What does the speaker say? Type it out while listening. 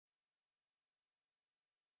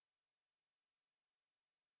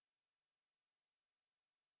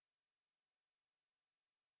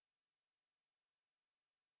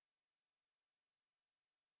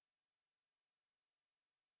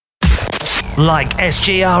Like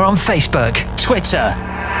SGR on Facebook, Twitter,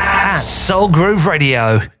 at Soul Groove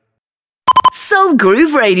Radio. Soul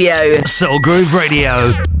Groove Radio. Soul Groove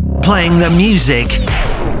Radio. Playing the music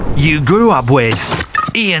you grew up with.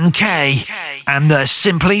 Ian K. and the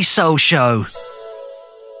Simply Soul Show.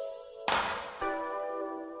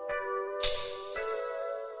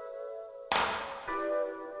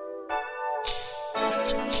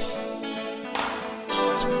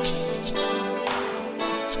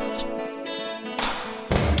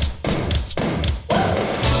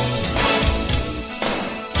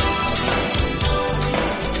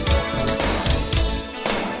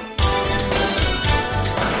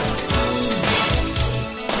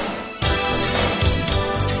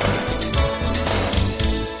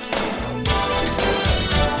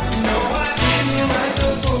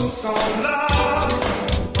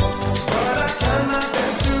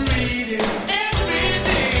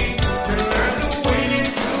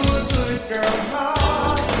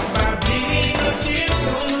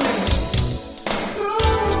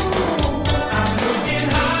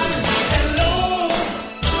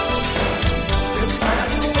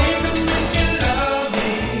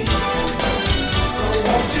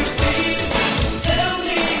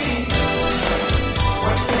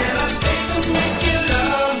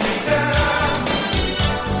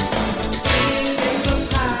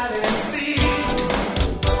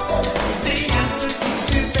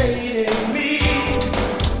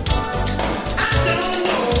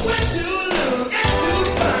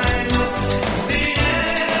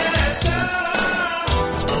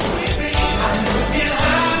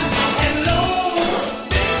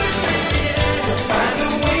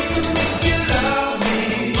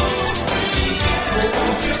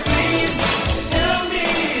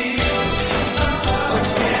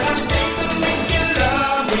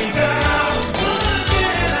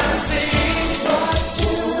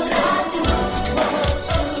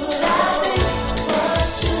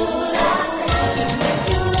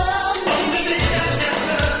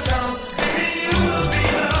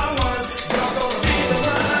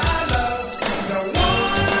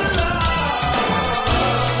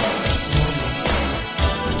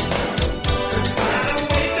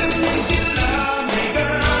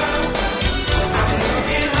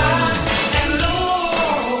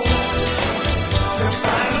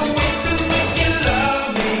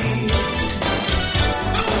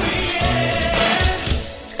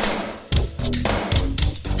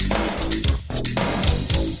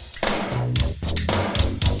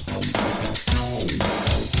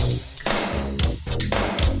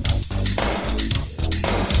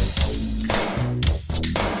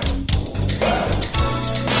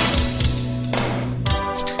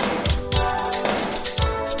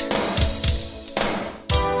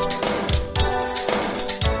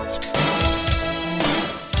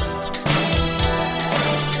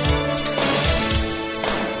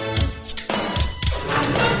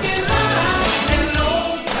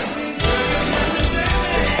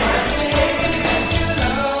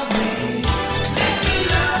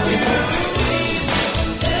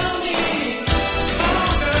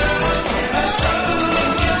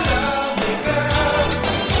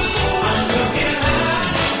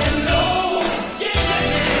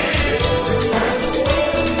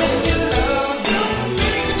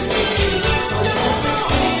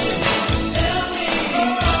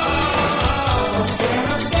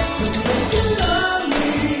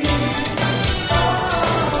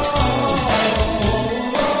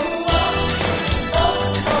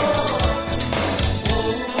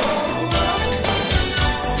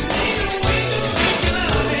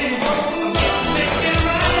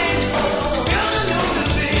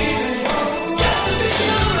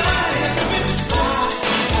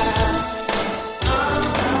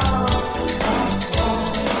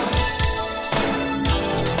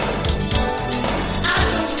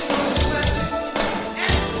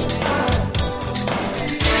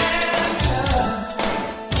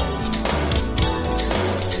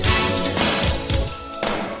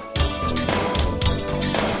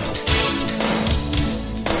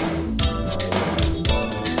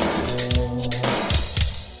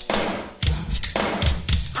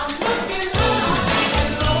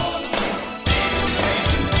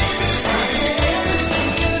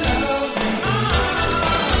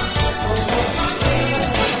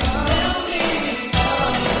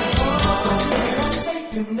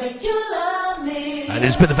 It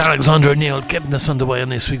is a bit of Alexander O'Neill getting us underway on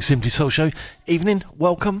this week's Simply Soul Show. Evening,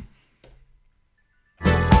 welcome.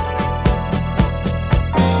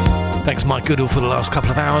 Thanks Mike Goodall for the last couple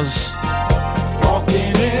of hours.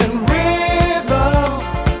 Walking in rhythm,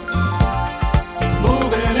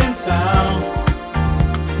 moving in sound.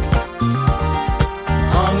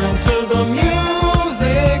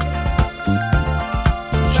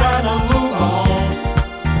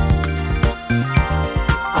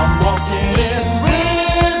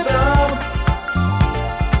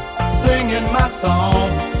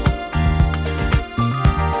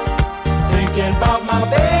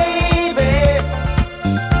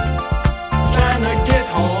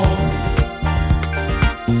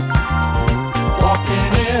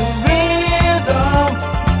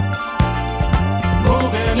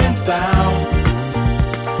 sound.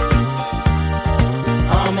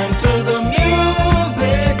 I'm into the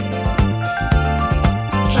music,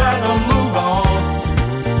 trying to move on.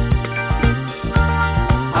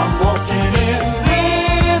 I'm walking in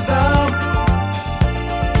rhythm,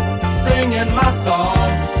 singing my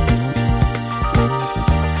song,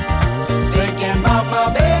 thinking about my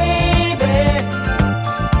baby,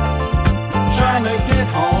 trying to get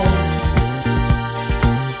home.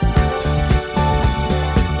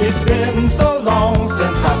 It's been so long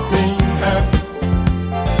since I've seen her.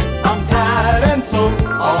 I'm tired and so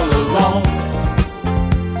all alone.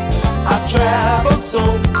 I've traveled so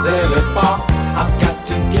very far, I've got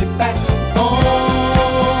to get back home.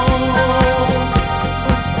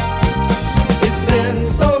 It's been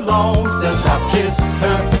so long since I've kissed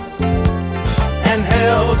her and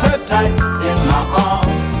held her tight in my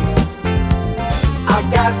arms. I've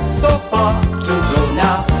got so far to go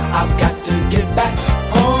now, I've got to get back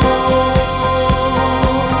home.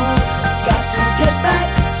 Got to get back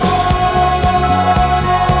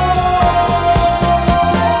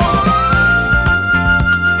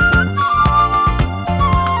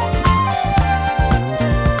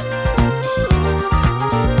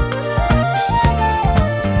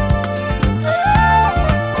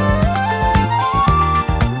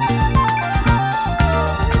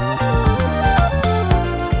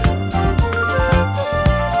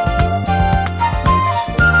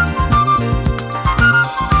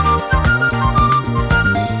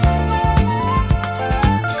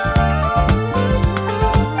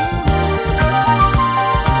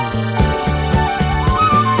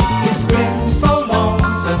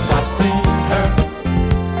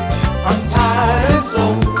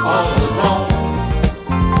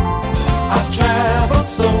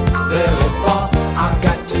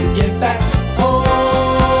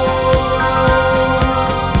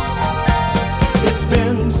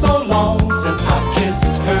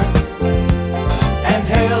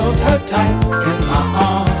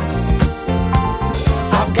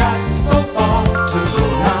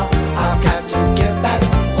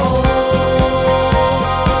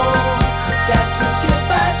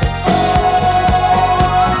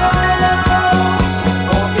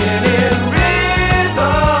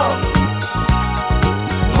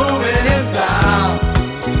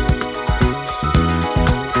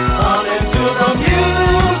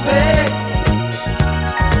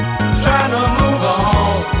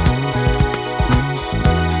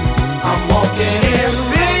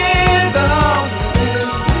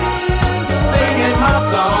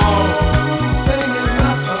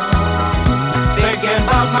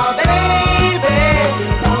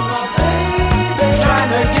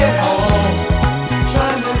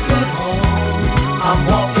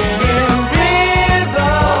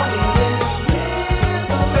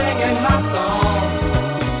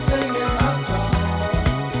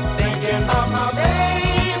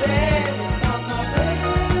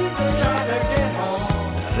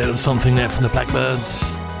something there from the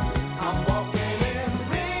Blackbyrds.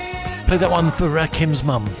 Play that one for Kim's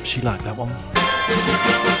mum. She liked that one.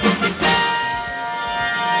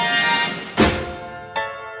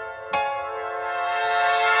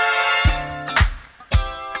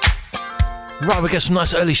 Right, we get some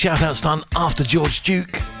nice early shout-outs done after George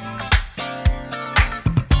Duke.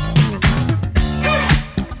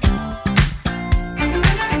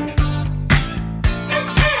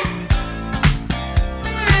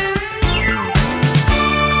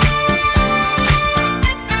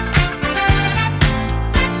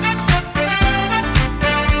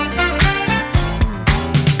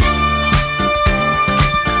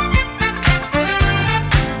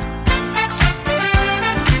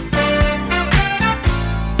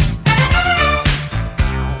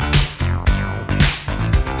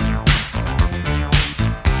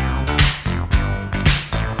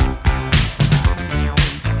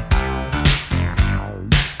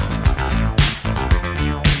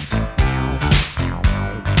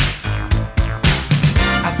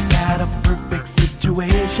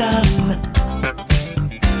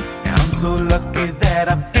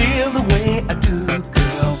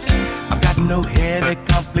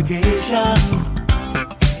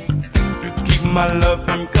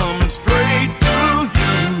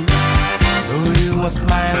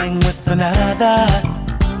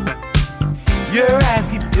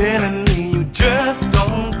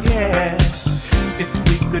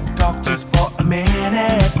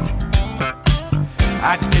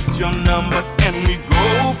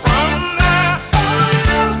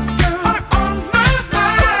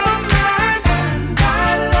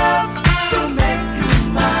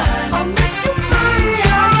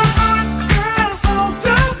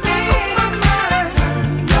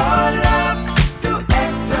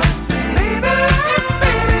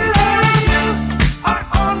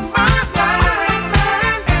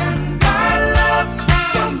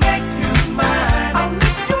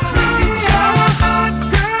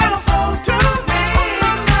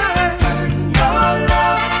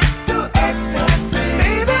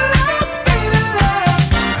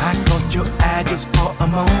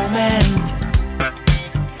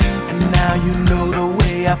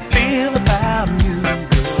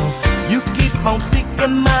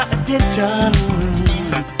 station.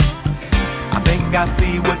 I think I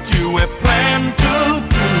see what you have planned to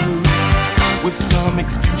do. With some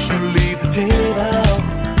excuse you leave the table.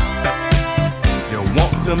 You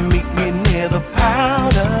want to meet me near the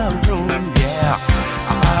powder room, yeah.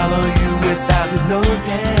 I follow you without his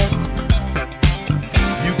notice.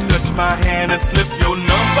 You touch my hand and slip your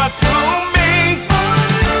number to me.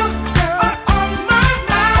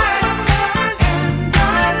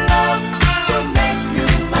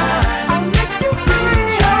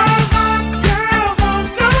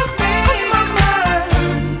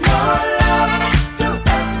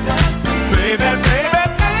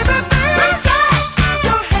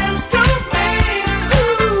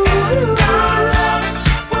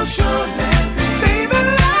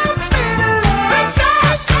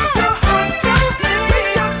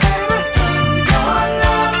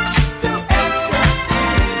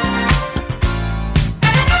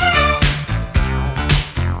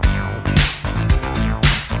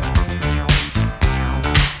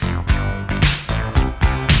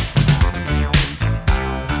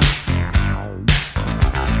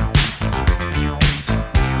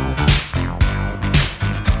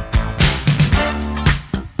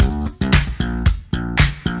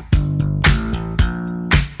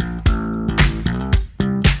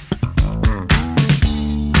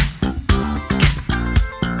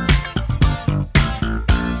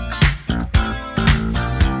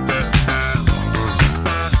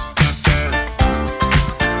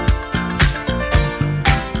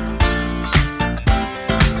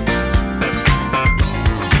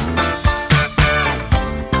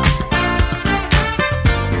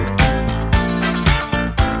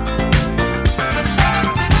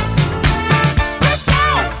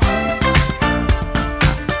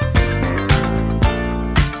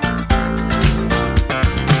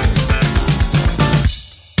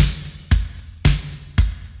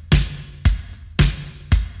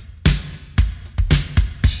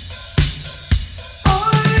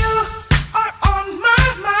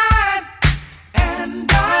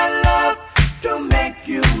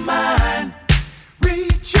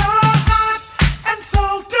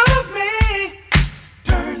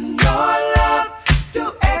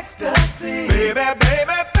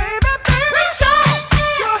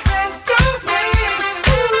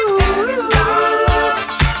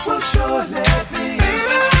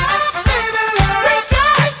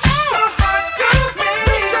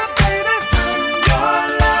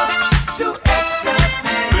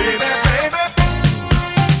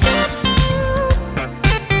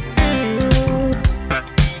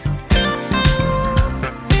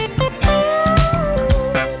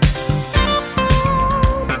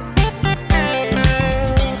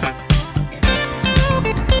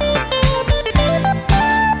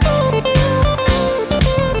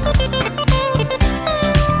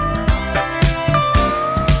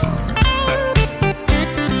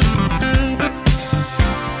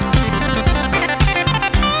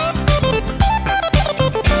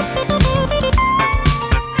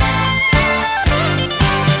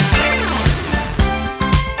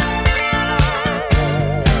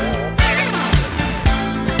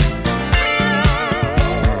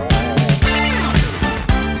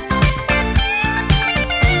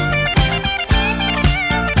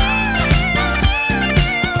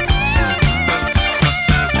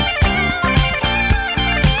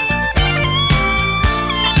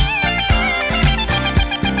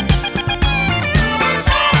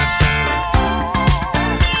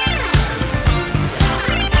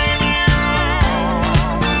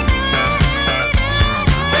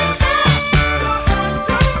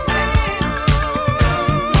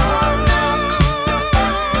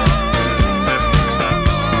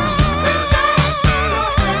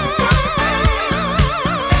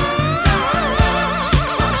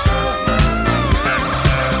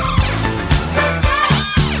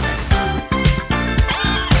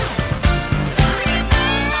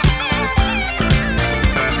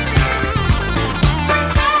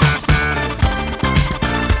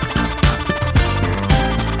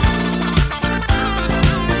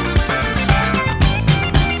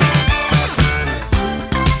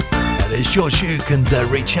 George, you can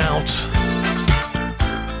reach out.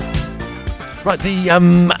 Right,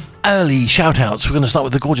 the early shout-outs. We're going to start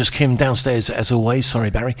with the gorgeous Kim downstairs, as always. Sorry,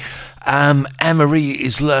 Barry. Anne-Marie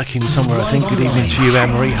is lurking somewhere, I think. Good evening to you,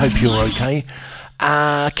 Anne-Marie. Hope you're okay.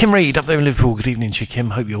 Kim Reid, up there in Liverpool. Good evening to you,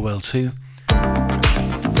 Kim. Hope you're well, too.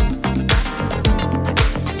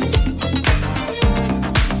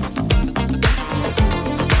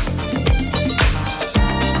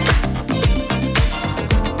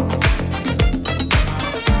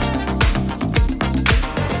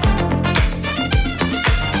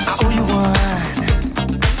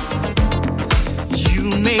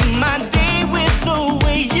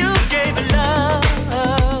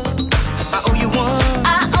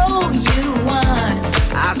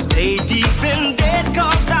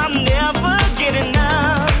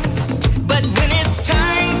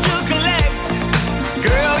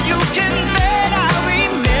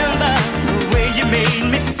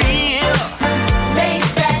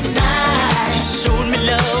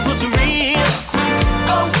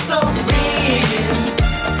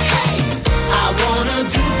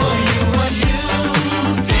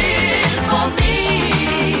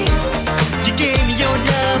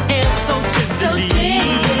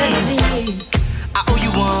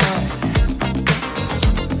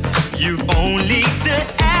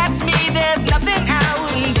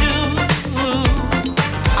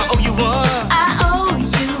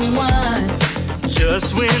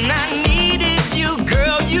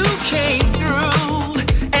 you came through,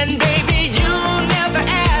 and baby, you never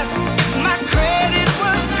asked. My credit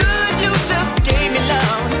was good, you just gave me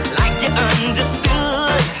love like you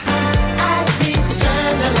understood. I'd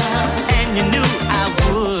return the love, and you knew I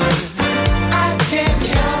would. I can't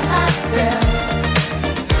help myself.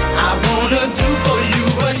 I wanna do for you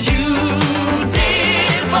what you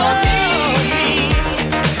did for me.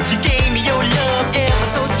 You gave me your love ever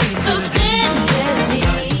so tenderly.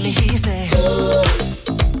 He said,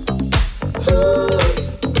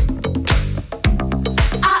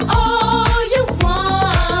 I owe you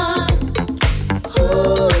one.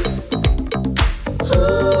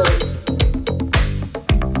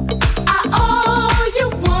 I owe you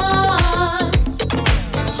one.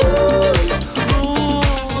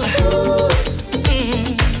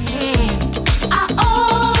 I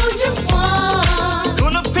owe you one.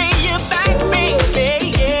 Gonna pay you back, baby,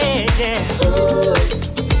 yeah.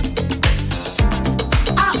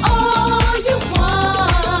 I owe you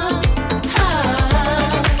one.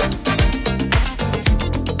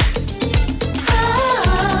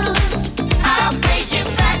 I'll pay you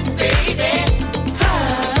back, baby.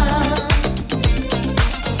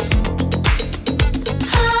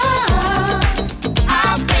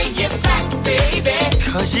 I'll pay you back, baby.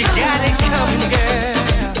 'Cause you got it coming, girl.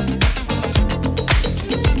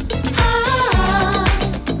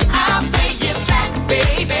 I'll pay you back,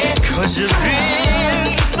 baby. 'Cause you've been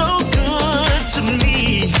so good to me.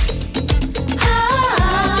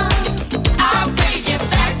 I'll pay you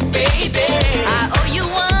back, baby. I owe you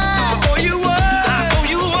one. I owe you one. I owe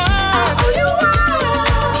you one. I owe you one.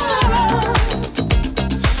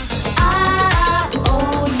 I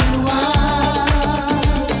owe you one.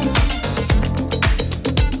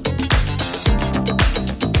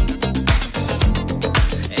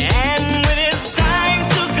 And when it's time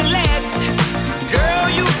to collect, girl,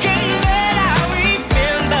 you can bet I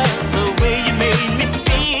remember the way you made me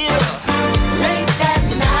feel. Late that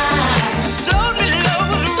night, showed me love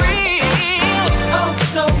was real, oh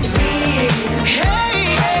so real. Hey,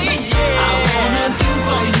 hey, yeah. I wanna do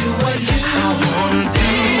for you what you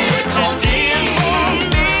did for me.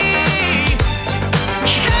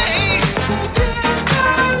 Hey, so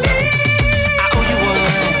tenderly. I owe you one.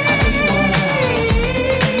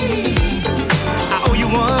 I owe you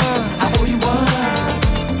one. I owe you one.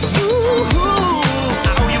 Ooh,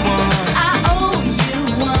 I owe you one. I owe you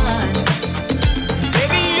one.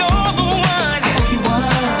 Baby, you're the one. I owe you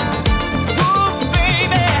one. Ooh,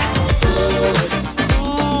 baby.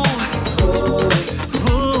 Ooh,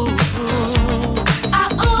 I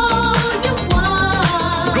owe you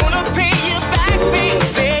one. Gonna pay you back,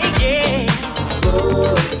 baby, yeah.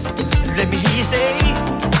 Let me hear you say,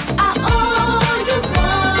 I owe you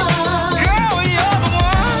one. Girl, you're the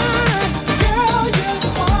one. Girl, you're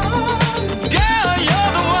the one. Girl,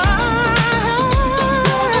 you're the one.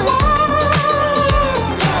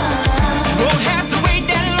 You won't have to wait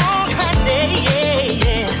that long, honey, yeah,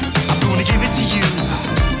 yeah. I'm gonna give it to you.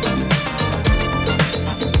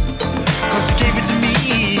 'Cause you gave it to me.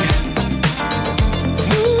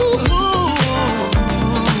 Ooh,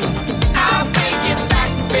 I'll pay you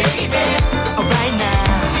back, baby. Right now,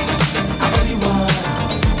 I owe you one.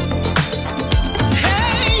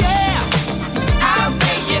 Hey, yeah, I'll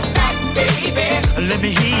pay you back, baby. Let me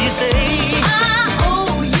hear you say, I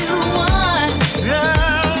owe you one.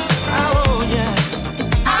 Love, I owe you.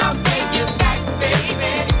 I'll pay you back,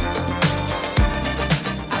 baby.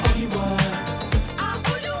 I owe you one. I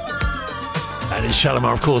owe you one. That is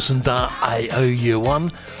Shalamar, of course, and I owe you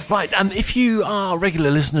one. Right, if you are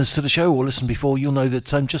regular listeners to the show or listened before, you'll know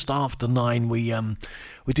that just after 9 we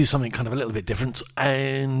do something kind of a little bit different,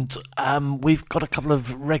 and we've got a couple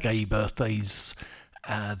of reggae birthdays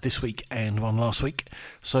this week and one last week.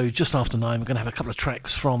 So just after 9 we're going to have a couple of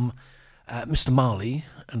tracks from Mr. Marley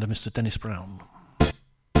and Mr. Dennis Brown.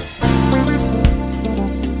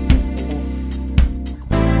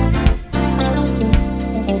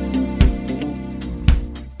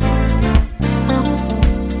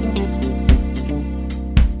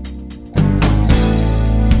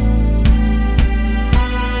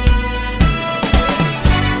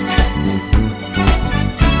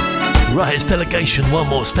 Right, it's Delegation, one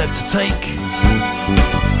more step to take.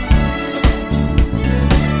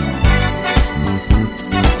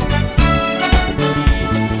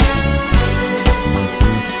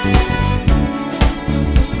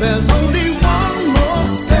 There's only one more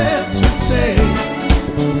step to take,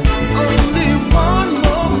 only one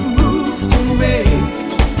more move to make.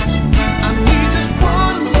 I need just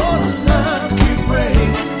one more lucky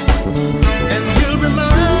break, and you'll be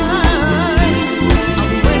mine.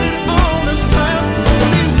 I'm waiting all this time.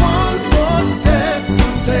 Only one more step to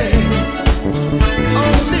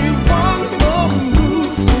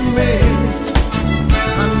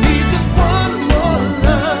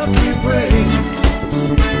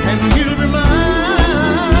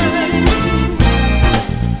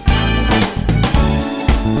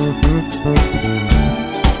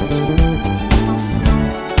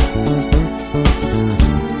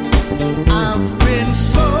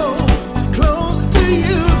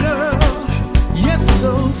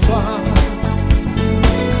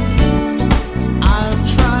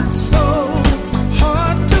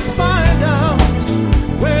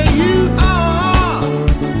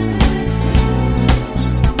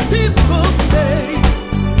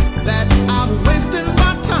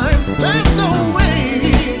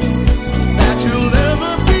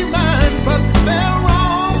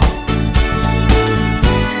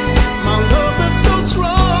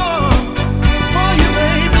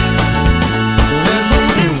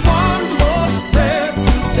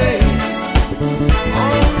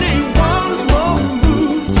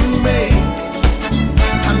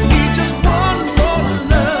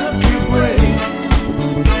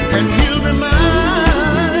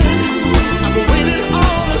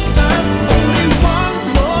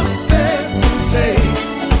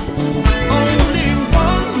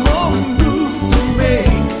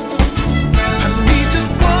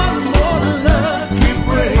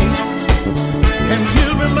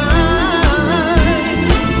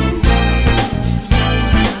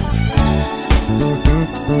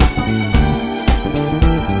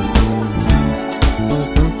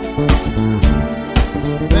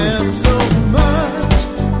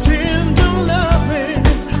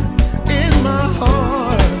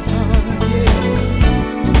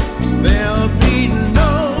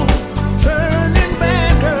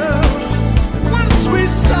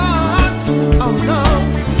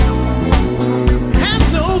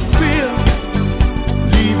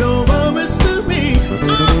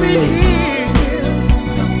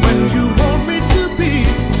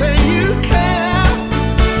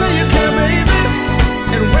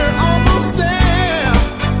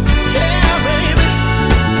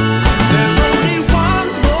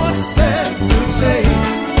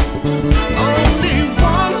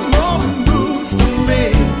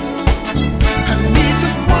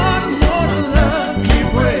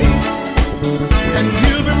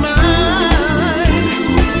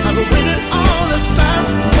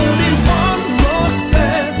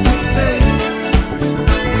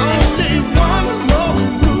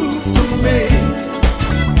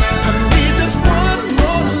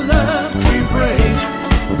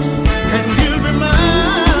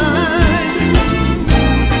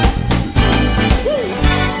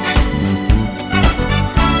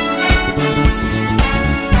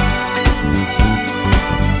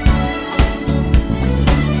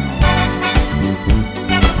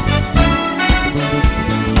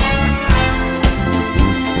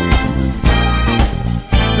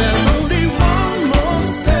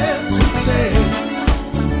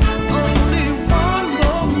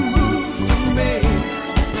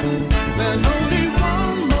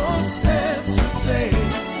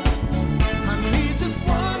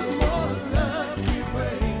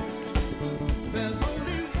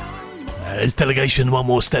There's Delegation, one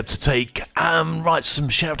more step to take. Right, some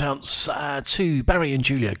shout-outs to Barry and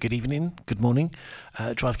Julia. Good evening, good morning.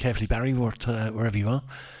 Drive carefully, Barry, wherever you are.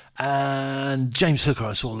 And James Hooker,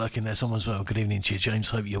 I saw lurking there somewhere as well. Good evening to you, James.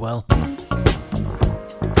 Hope you're well.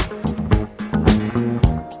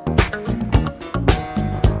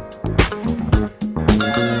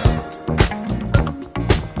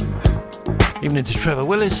 Evening to Trevor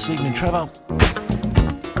Willis. Evening, Trevor.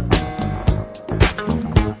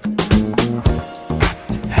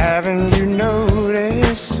 Haven't you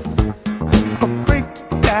noticed a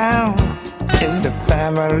breakdown in the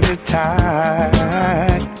family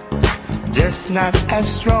tie? Just not as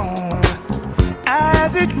strong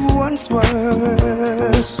as it once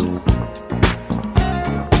was.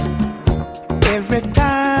 Every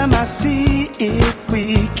time I see it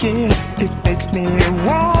weaken, it makes me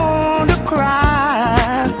want to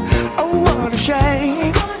cry. Oh, what a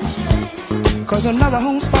shame. 'Cause another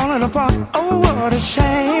home's falling apart. Oh, what a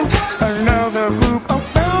shame. Another group of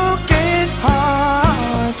broken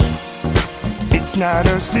hearts. It's not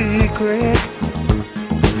a secret.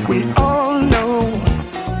 We all know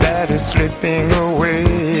that it's slipping away.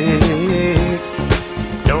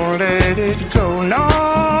 Don't let it go. No,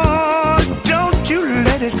 don't you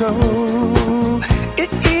let it go.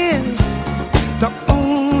 It is the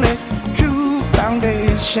only true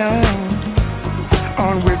foundation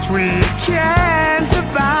on which we can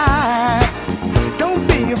survive. Don't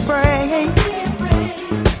be afraid,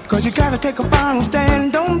 'cause you gotta take a final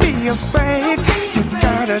stand. Don't be afraid, you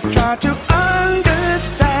gotta try to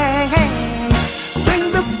understand.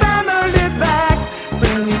 Bring the family back,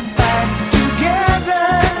 bring it back together.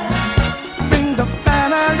 Bring the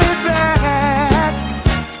family back,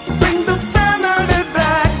 bring the family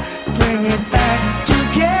back, bring it back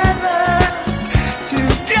together,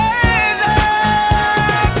 together.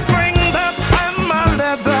 Bring the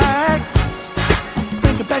family back,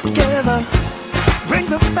 bring it back together. Bring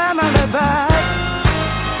the family back.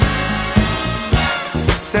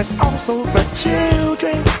 There's also the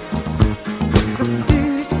children, the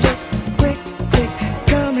future's quickly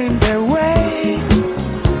coming their way.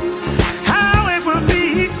 How it will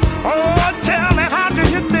be, oh tell me, how do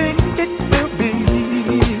you think it will be?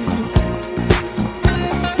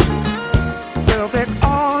 Well, they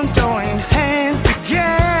all join hands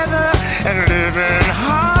together and live in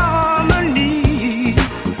harmony.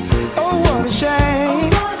 Oh, what a shame.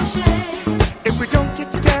 If we don't get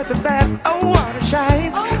together fast, oh, what a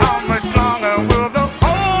shame. How much longer will the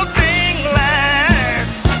whole thing last?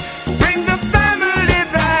 Bring the family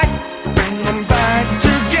back, bring them back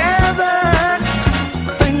together.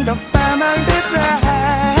 Bring the family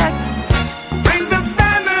back, bring the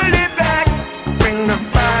family back, bring the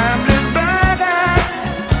family back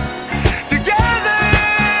together.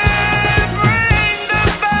 Bring the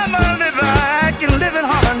family back and live in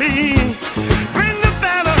harmony. Bring the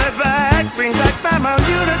family back, bring back family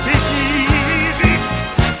unity.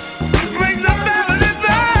 Bring the family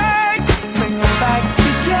back, bring them back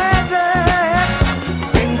together.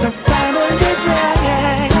 Bring the family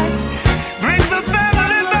back, bring the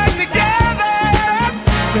family back together.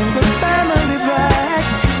 Bring the family back,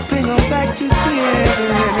 bring them back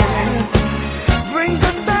together. Bring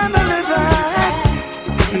the family back,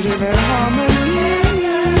 live in harmony.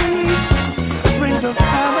 Bring the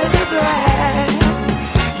family back,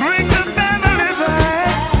 bring the family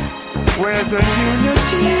back. Where's the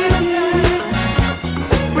unity?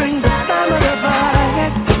 Bring the family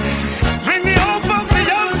back. Bring the old folks, the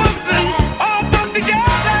young folks, and all folks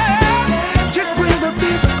together. Just bring the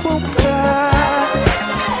people back.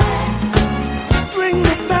 Bring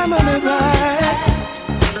the family back.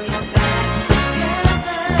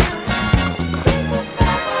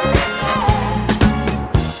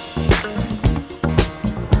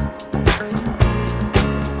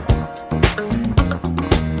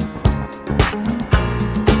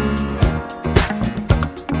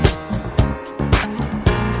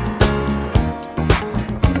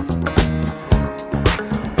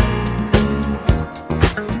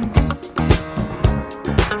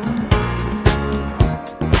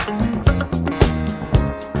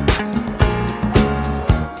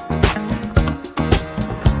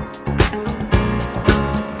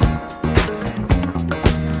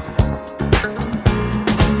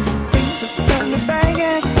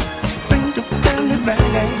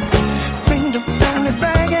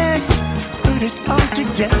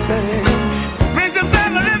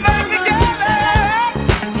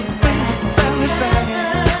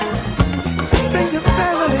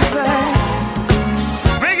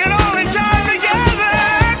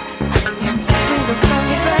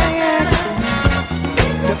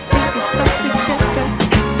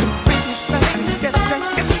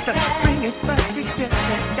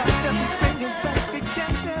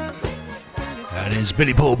 That is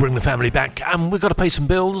Billy Paul, Bring the Family Back. And we've got to pay some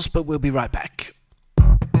bills, but we'll be right back.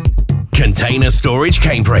 Container Storage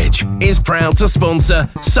Cambridge is proud to sponsor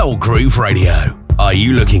Soul Groove Radio. Are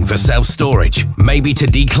you looking for self-storage? Maybe to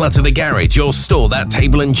declutter the garage or store that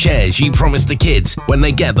table and chairs you promised the kids when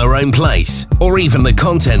they get their own place? Or even the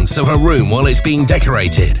contents of a room while it's being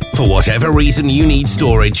decorated? For whatever reason you need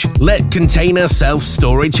storage, let Container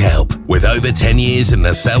Self-Storage help. With over 10 years in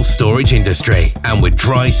the self-storage industry and with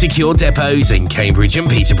dry, secure depots in Cambridge and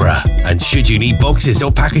Peterborough. And should you need boxes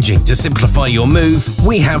or packaging to simplify your move,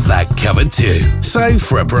 we have that covered too. So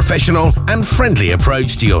for a professional and friendly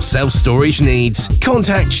approach to your self-storage needs,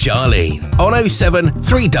 contact Charlene on 07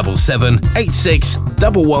 377 86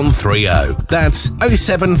 1130. That's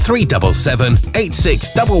 07 377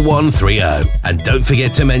 86 1130. And don't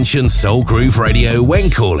forget to mention Soul Groove Radio when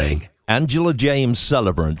calling. Angela James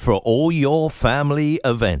Celebrant for all your family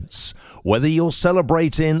events. Whether you're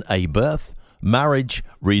celebrating a birth, marriage,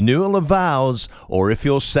 renewal of vows, or if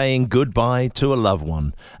you're saying goodbye to a loved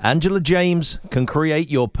one, Angela James can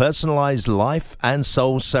create your personalized life and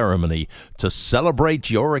soul ceremony to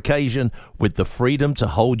celebrate your occasion with the freedom to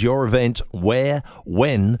hold your event where,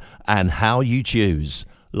 when, and how you choose.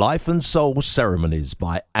 Life and Soul Ceremonies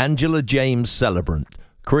by Angela James Celebrant,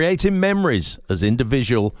 creating memories as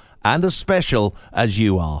individual and as special as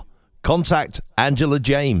you are. Contact Angela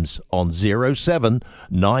James on 07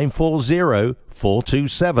 940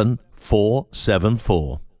 427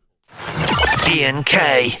 474. Ian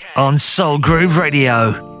K on Soul Groove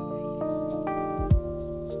Radio.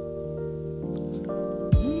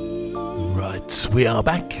 Right, we are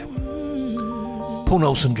back. Paul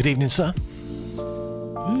Nelson, good evening, sir.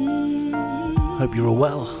 Hope you're all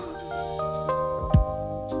well.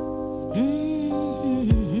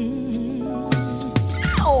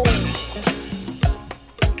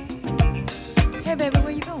 Hey, baby,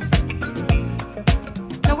 where you going?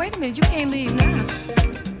 No, wait a minute, you can't leave now.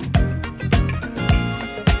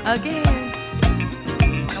 Again.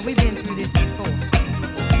 Now, we've been through this before.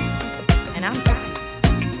 And I'm tired.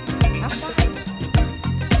 I'm tired.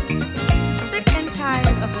 Sick and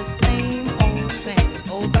tired of the same old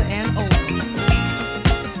thing over and over.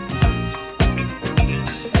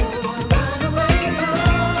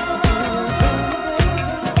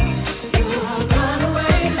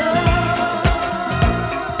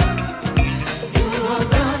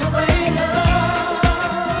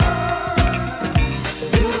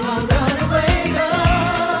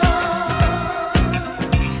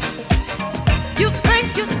 You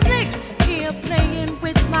think you're slick, here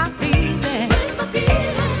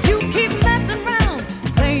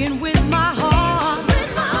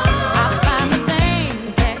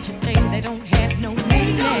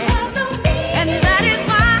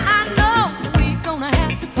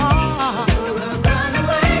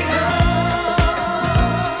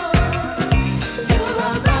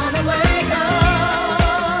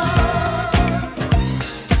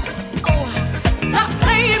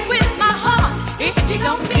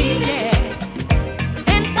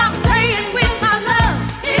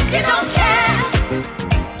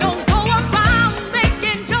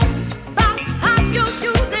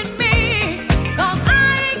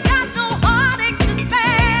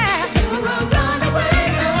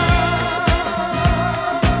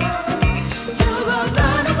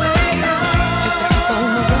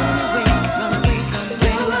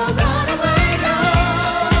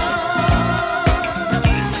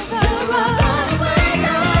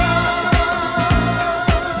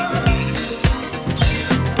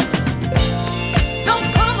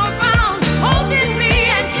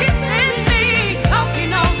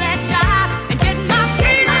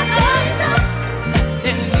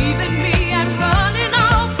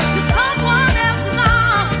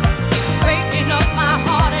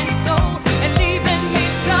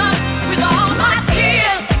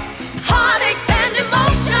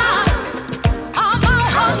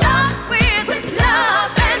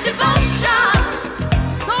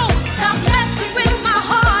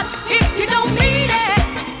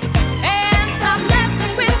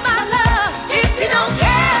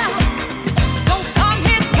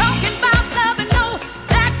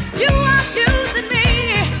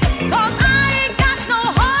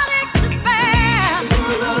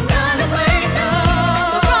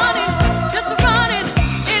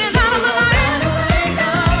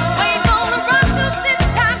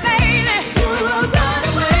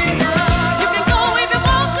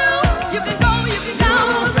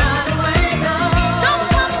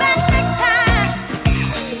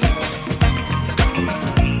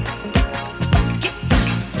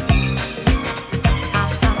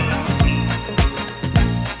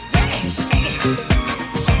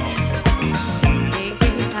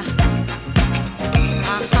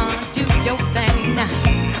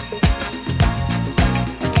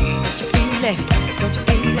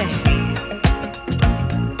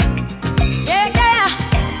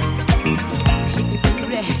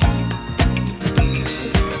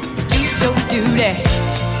lady.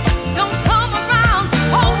 Don't come around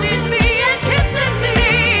holding me and kissing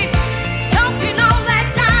me, talking all that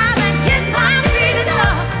time and getting my feelings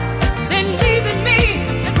up, then leaving me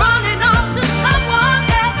and running off to someone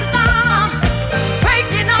else's arms,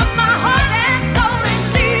 breaking up my heart and soul and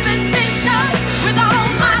leaving me stuck with all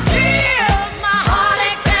my tears, my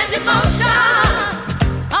heartaches and emotions.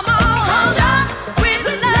 I'm all hung up with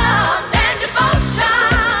love and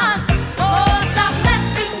devotions. So stop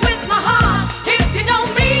messing with my heart if you don't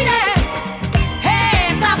mean it.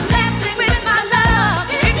 Hey, stop messing with my love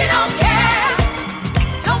if you don't care.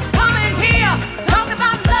 Don't come in here talk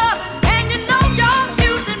about love and you know you're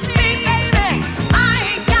using me, baby. I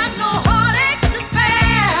ain't got no heartaches to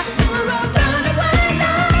spare. Run away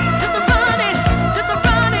now. Just a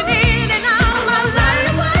running in and out of my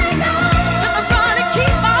life. Just a running,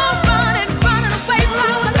 keep on running away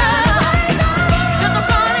from my love. Just a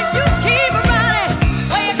running, you keep running.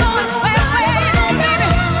 Where you going, where you going, baby?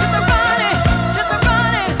 Just a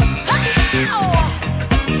running. Hey, oh.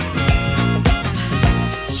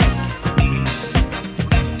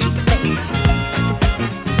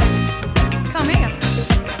 Come here.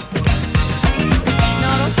 No,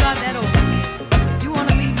 don't start that over. You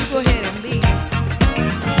wanna leave, you go ahead and leave.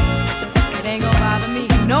 It ain't gonna bother me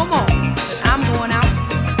no more. 'Cause I'm going out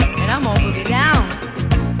and I'm gonna boogie down.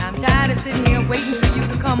 I'm tired of sitting here waiting for you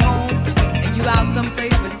to come home and you out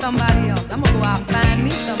someplace with somebody else. I'm gonna go out and find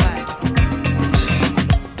me somebody.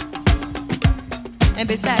 And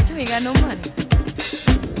besides, you ain't got no money.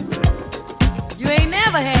 You ain't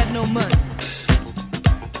never had no money.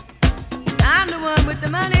 I'm the one with the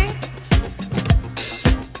money.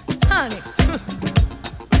 Honey.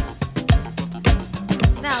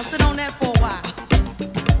 Now sit on that for a while.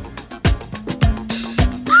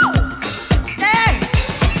 Oh! Hey!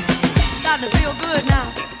 Starting to feel good now.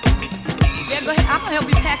 Yeah, go ahead. I'm gonna help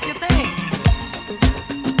you pack your things.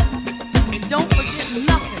 And don't forget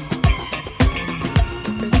nothing.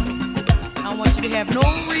 I don't want you to have no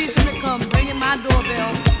reason to come ringing my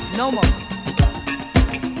doorbell no more.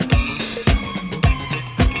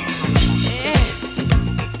 Yeah,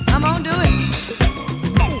 I'm gonna do it.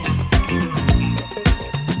 Ooh.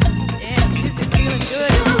 Yeah, music feeling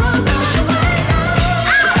good.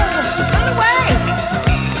 Run away.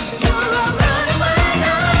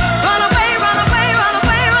 Run away,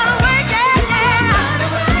 yeah, yeah.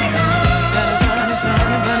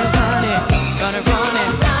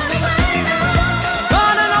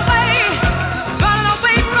 Running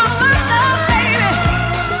away from my love, baby.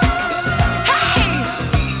 Hey,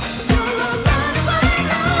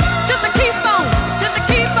 just to keep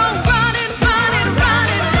on running.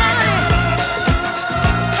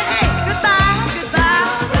 Hey, goodbye.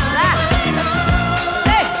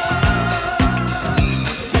 Hey.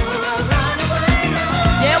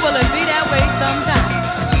 Yeah, well, it be that way sometime.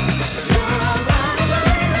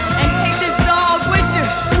 And take this dog with you.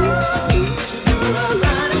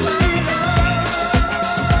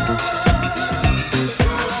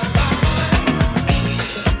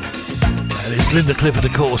 And it's Linda Clifford,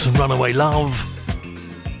 of course, and Runaway Love.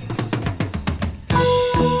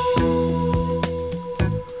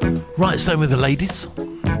 Right, staying with the ladies.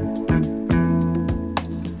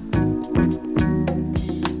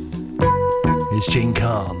 It's Jean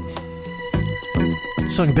Carne.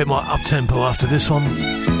 Something a bit more up-tempo after this one.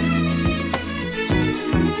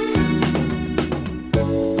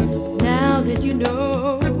 Now that you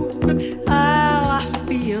know how I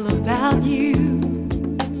feel about you,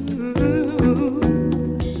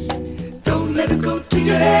 don't let it go to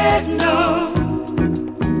your head, no.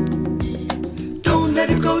 Don't let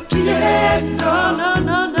it go to your head, no.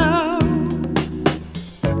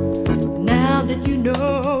 Now that you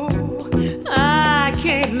know I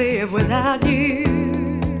can't live without you,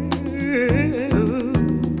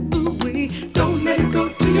 don't let it go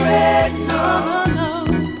to your head, no.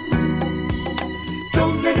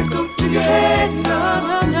 Don't let it go to your head, no.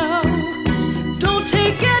 Don't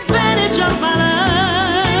take advantage of my love.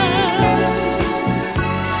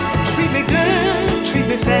 Treat me good, treat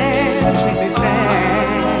me fair, treat me fair.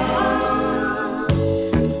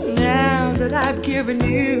 Now that I've given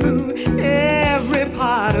you every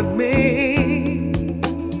part of me,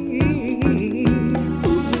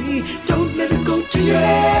 don't let it go to your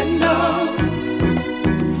head, no.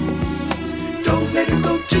 Don't let it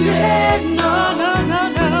go to your head, no.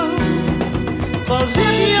 'Cause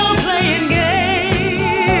if you're playing games,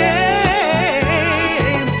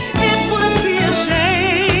 it would be a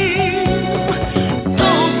shame.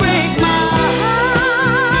 Don't break my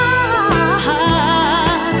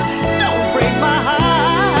heart. Don't break my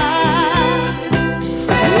heart.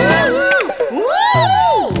 Woo! Woo!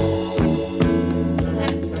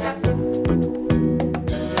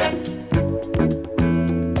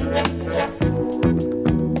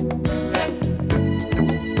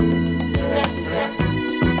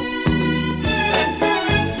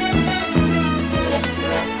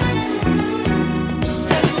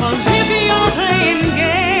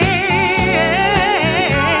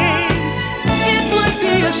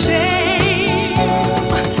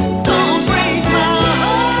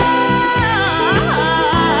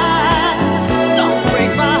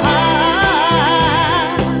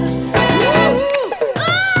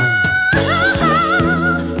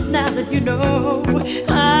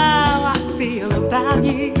 without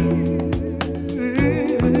you.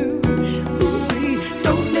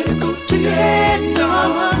 Don't let it go to your head,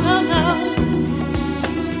 no, no, no.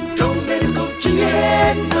 Don't let it go to your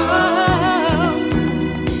head, no.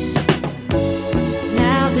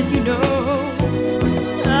 Now that you know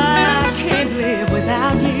I can't live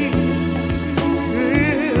without you.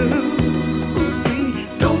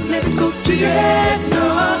 Don't let it go to your head,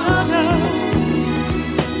 no, no.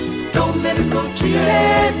 Don't let it go to your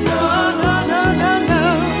head, no, no, no, no, no.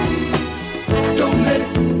 Don't let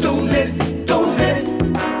it, don't let it, don't let it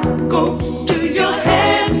go to your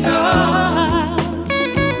head, no.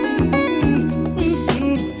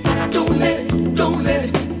 Don't let it, don't let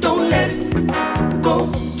it, don't let it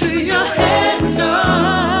go to your head, no.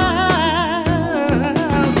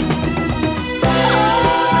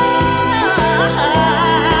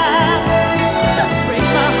 Don't break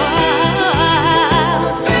my heart.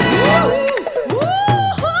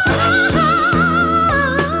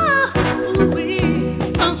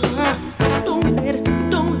 Don't let it,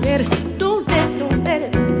 don't let it, don't let it, don't let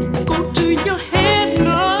it go to your head,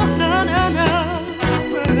 no, no, no, no.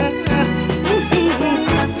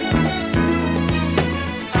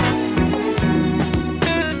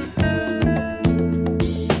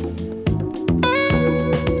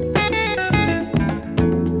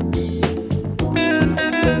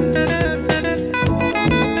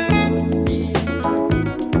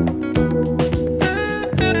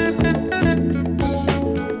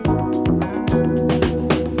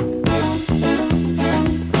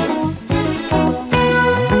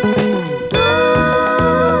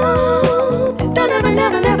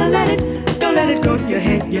 Never let it, don't let it go to your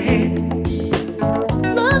head, your head.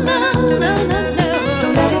 No, no, no, no, no.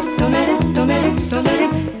 Don't let it, don't let it, don't let it, don't let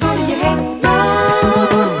it go to your head, no.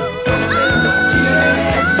 Don't let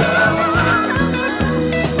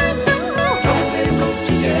it go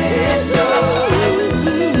to your head, no.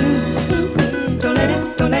 Don't let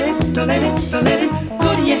it, don't let it, don't let it, don't let it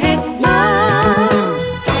go to your head, no.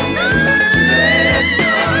 Don't let it go to your head,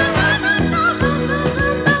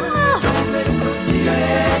 no. Don't let it go to your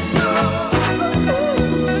head, no.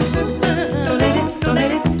 Don't let it, don't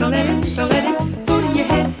let it, don't let it, don't let it go to your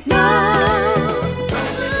head, no.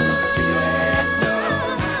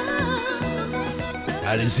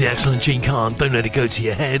 That is the excellent Gene Carne. Don't let it go to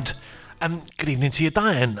your head. Good evening to you,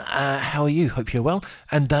 Diane. How are you? Hope you're well.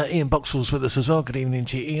 And Ian Boxall's with us as well. Good evening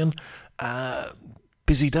to you, Ian.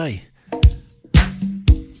 Busy day.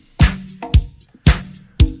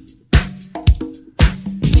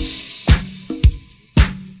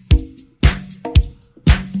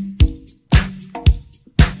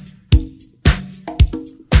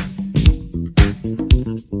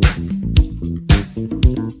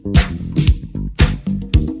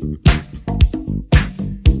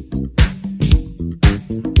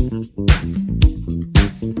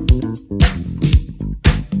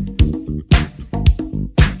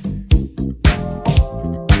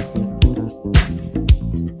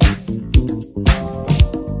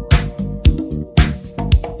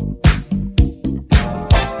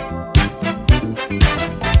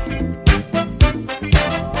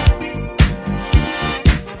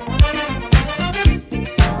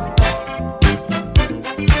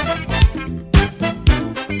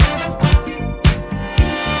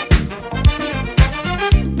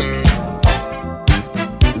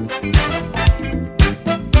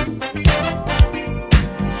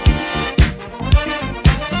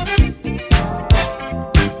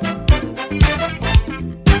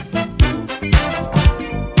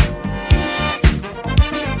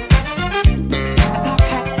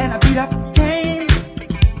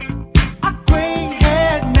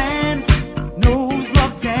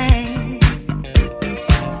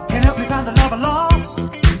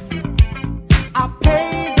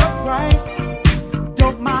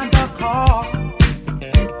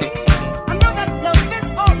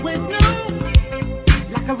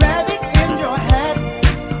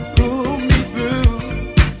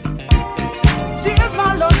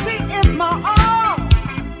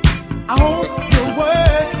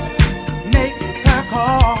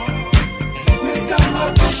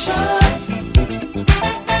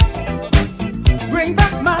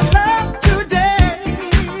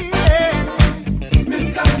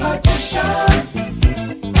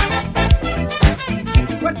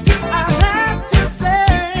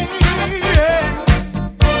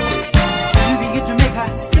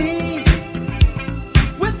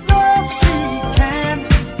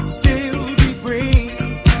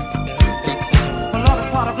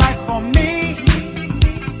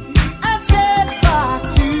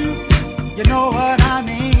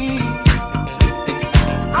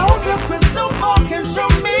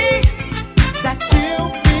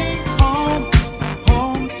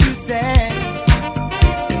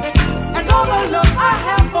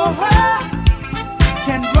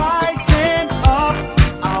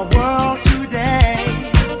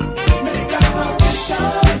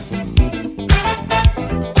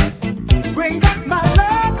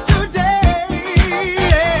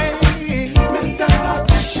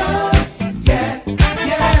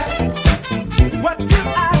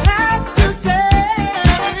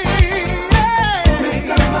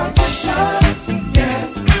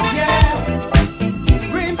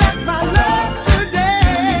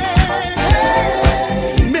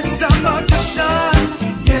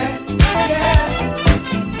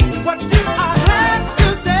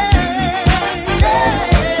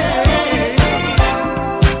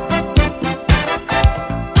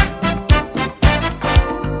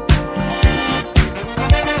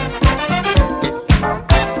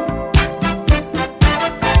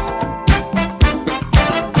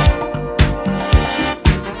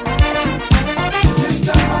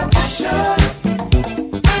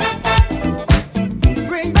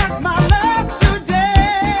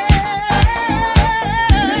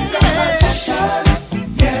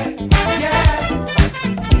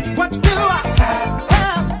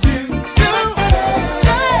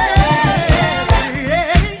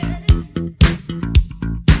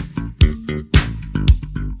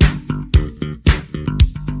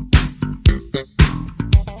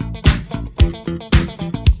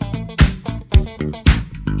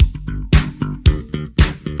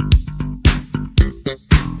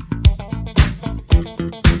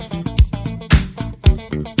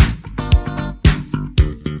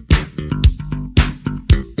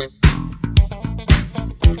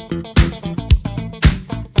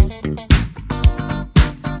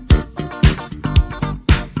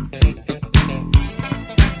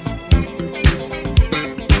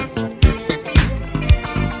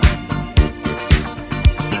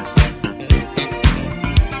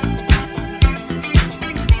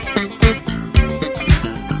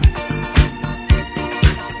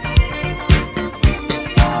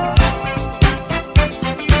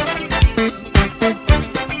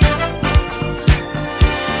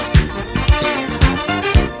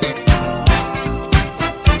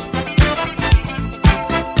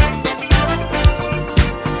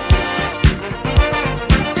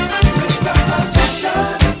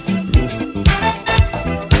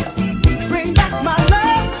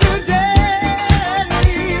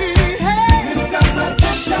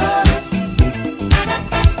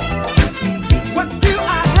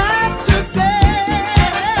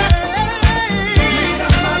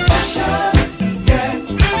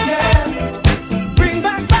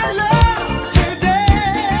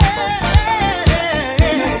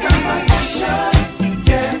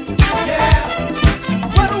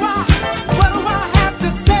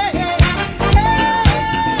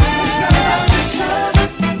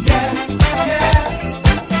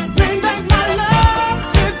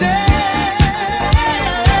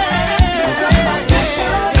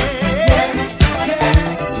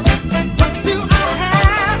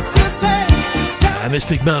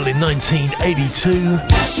 Mystic Merlin 1982.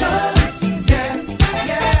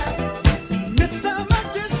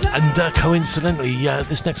 And coincidentally,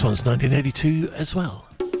 this next one's 1982 as well.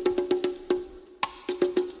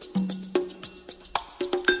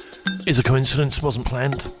 Is a coincidence, wasn't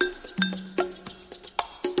planned.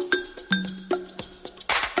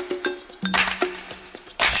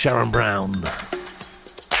 Sharon Brown.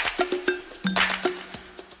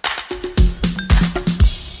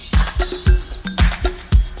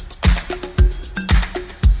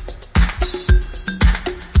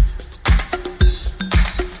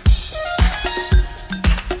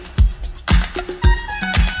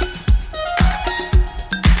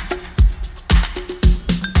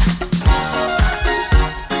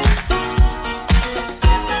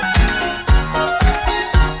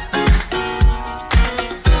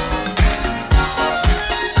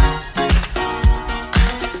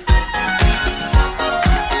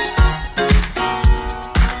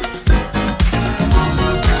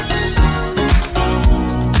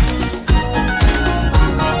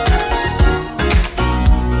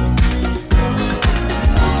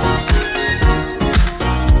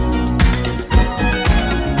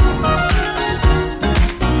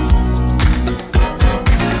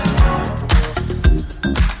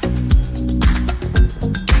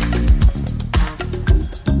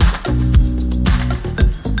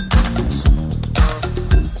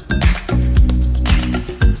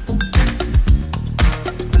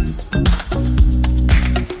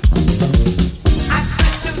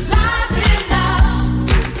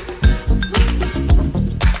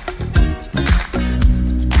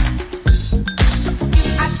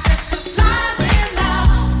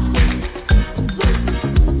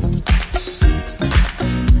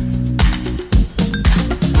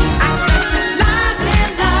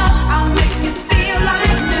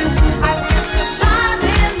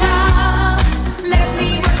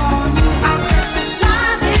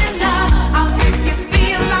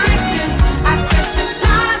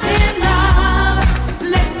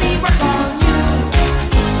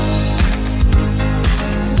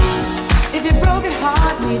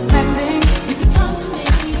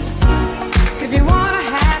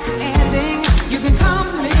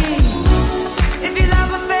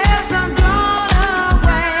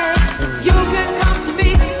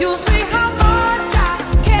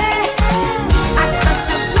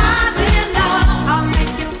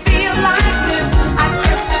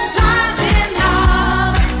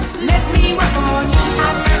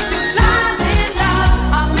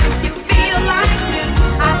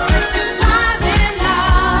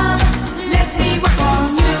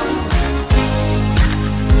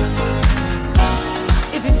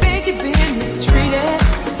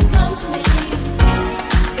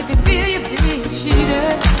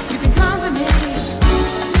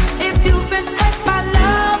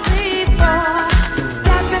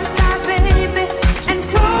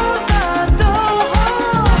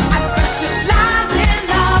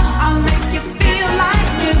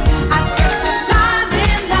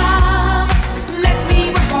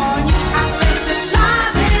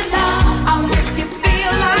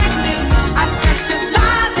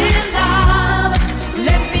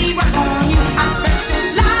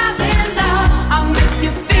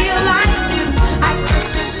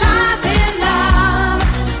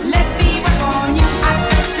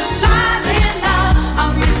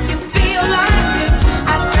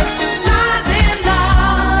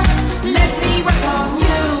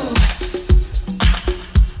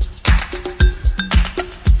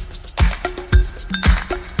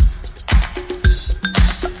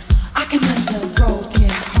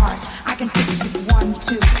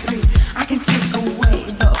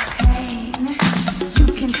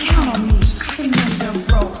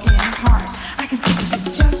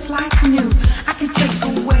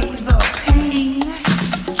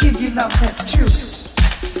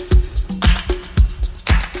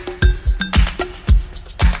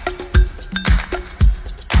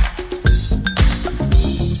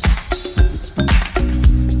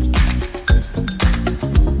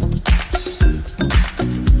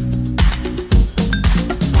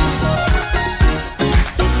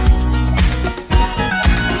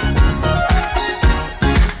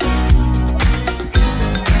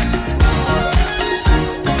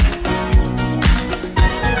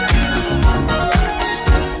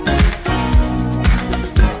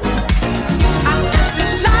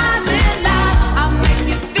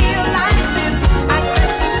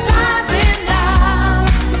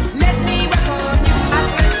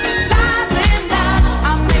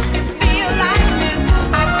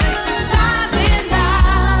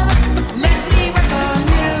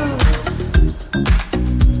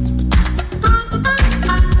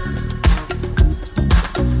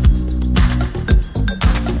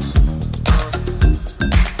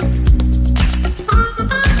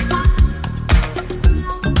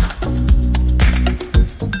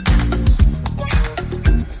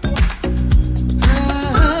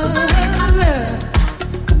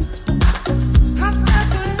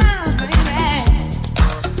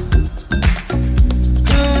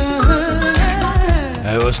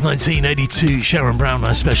 It was 1982, Sharon Brown,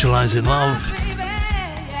 I Specialise in Love.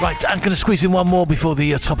 Right, I'm going to squeeze in one more before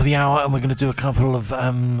the top of the hour, and we're going to do a couple of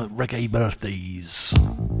reggae birthdays,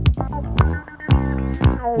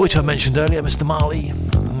 which I mentioned earlier, Mr. Marley,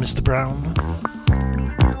 Mr. Brown.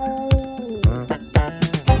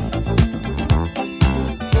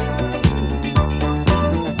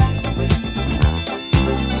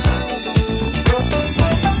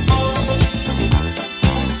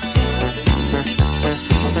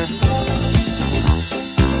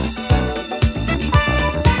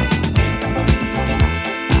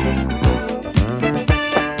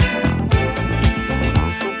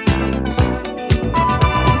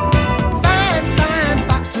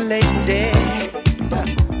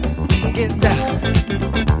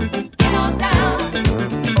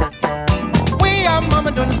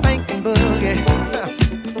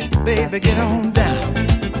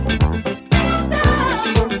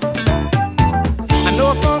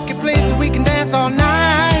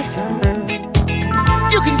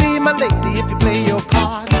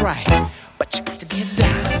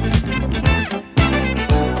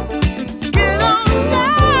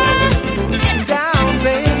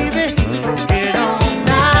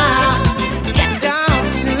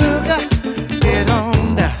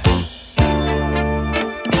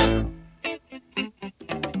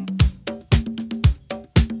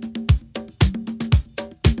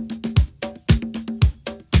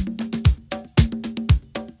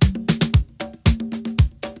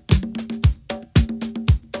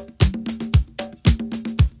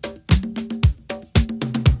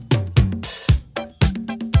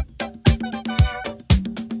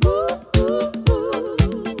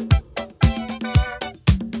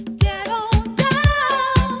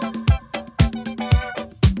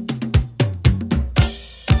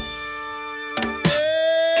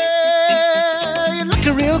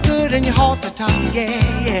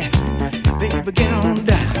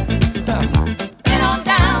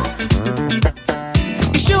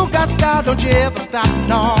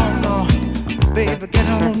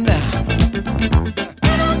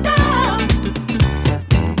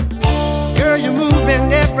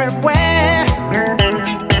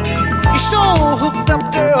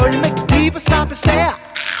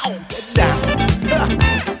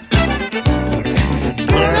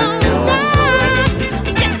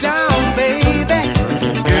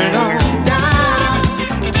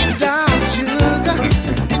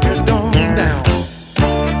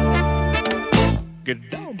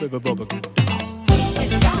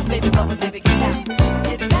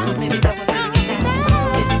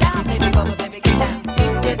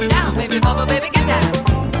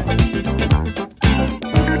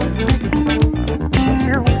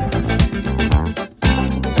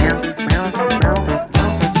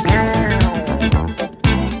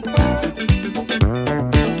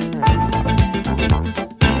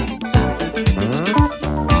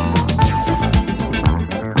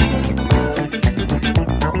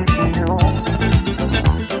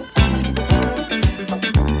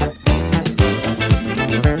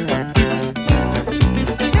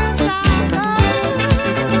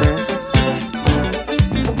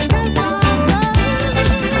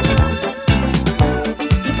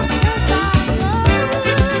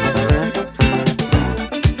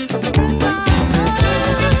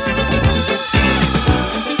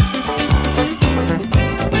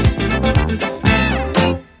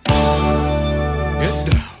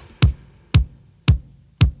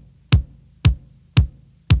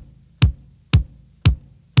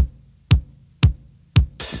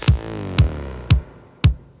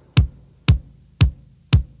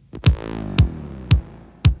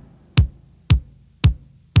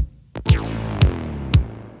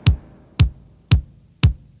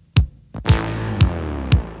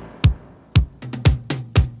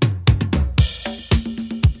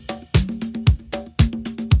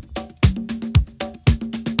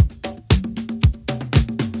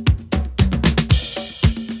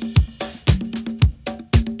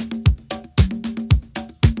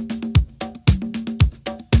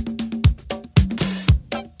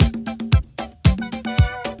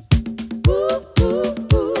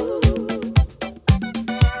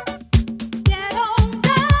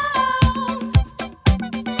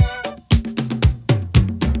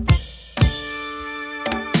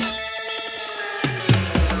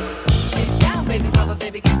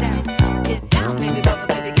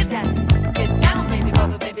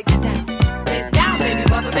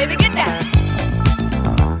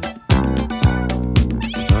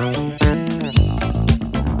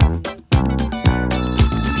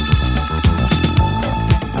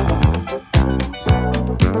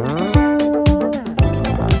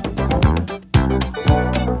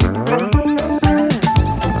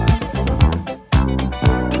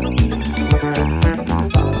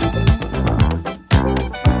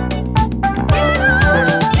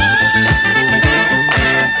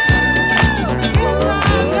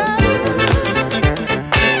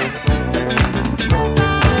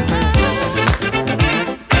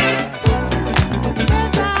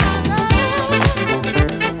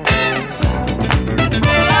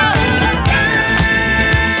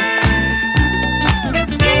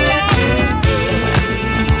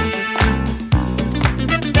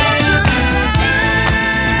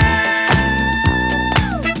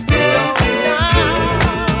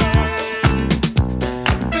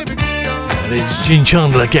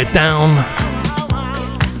 Chandler, Get Down.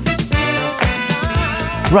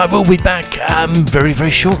 Right, we'll be back very,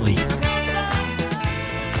 very shortly.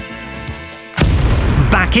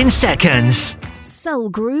 Back in seconds. Soul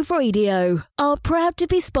Groove Radio are proud to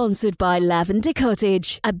be sponsored by Lavender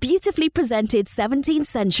Cottage, a beautifully presented 17th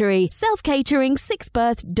century self-catering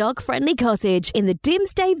 6-berth dog-friendly cottage in the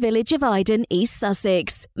Doomsday village of Iden, East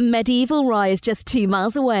Sussex. Medieval rise just 2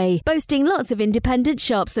 miles away, boasting lots of independent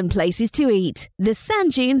shops and places to eat. The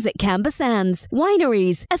sand dunes at Camber Sands,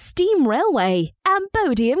 wineries, a steam railway, and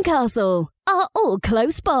Bodiam Castle are all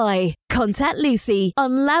close by. Contact Lucy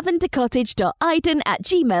on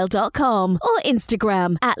lavendercottage.iden@gmail.com or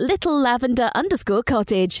Instagram at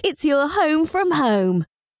littlelavender_cottage. It's your home from home.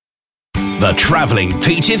 The Travelling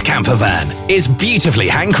Peaches camper van is beautifully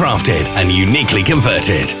handcrafted and uniquely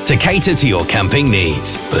converted to cater to your camping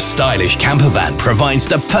needs. The stylish camper van provides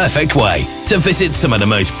the perfect way to visit some of the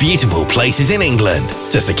most beautiful places in England.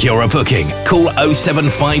 To secure a booking, call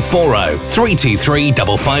 07540 323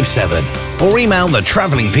 557 or email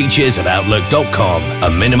thetravellingpeaches@outlook.com. A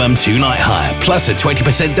minimum 2-night hire plus a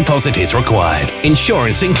 20% deposit is required.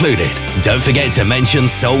 Insurance included. Don't forget to mention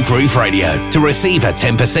Soul Groove Radio to receive a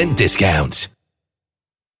 10% discount.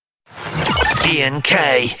 Ian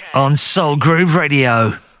K on Soul Groove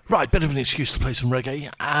Radio. Right, bit of an excuse to play some reggae.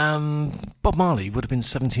 Bob Marley would have been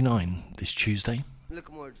 79 this Tuesday. Look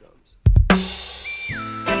more drums.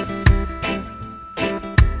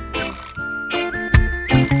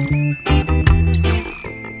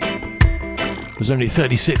 He was only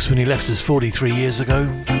 36 when he left us 43 years ago.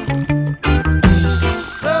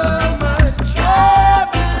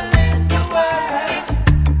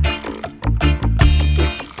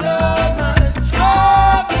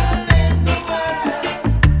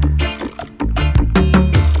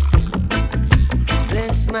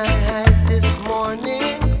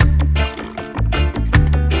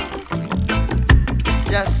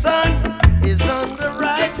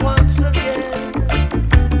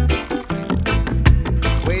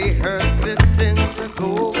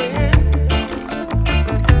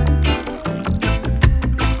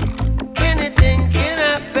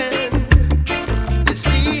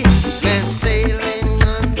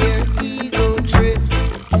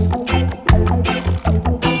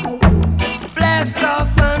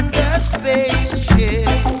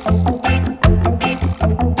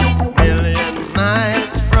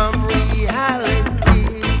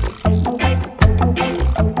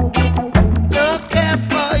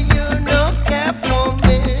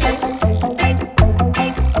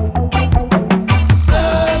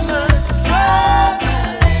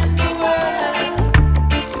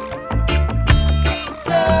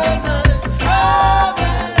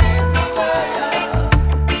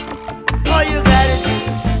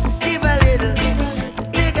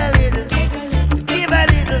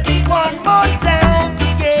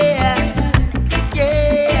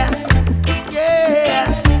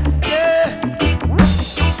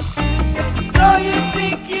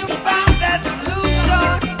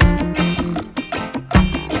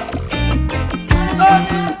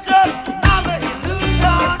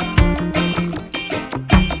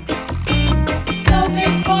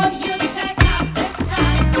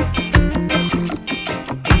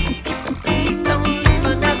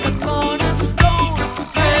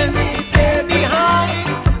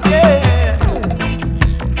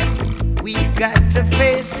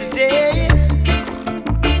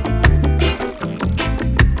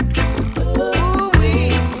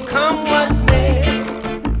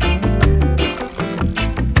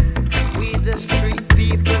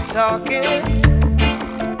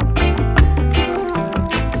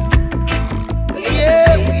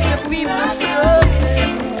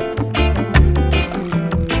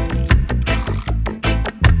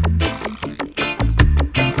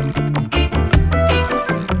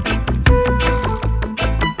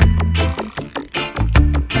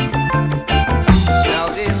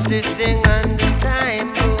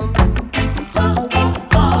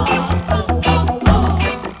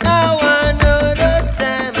 Now I know the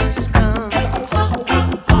time has come.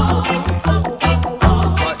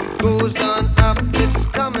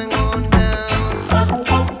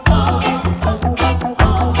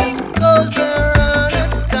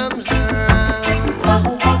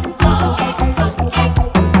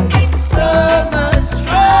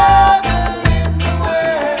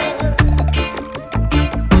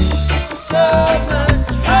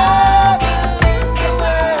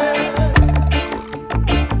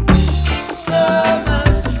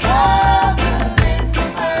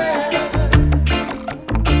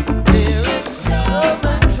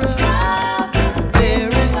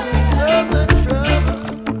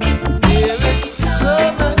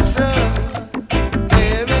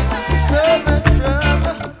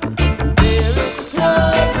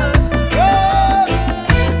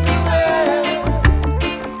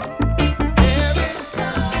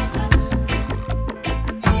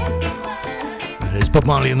 Bob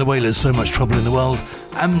Marley and the Wailers, So Much Trouble in the World.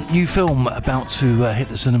 New film about to hit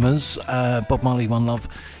the cinemas. Bob Marley, One Love.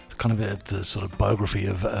 It's kind of the sort of biography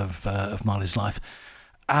of Marley's life.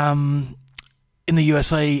 In the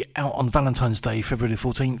USA, out on Valentine's Day, February the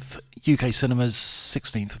 14th. UK cinemas,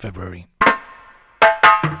 16th of February.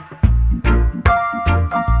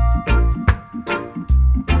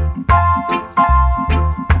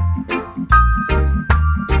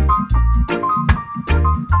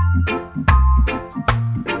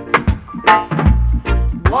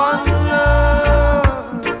 One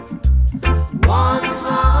love, one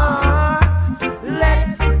heart.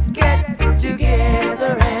 Let's get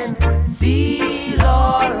together and feel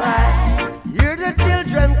alright. Hear the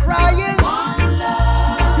children crying. One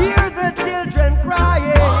love. Hear the children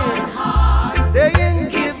crying. One heart. Saying,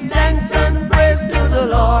 give thanks and praise to the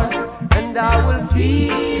Lord, and I will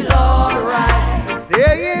feel alright.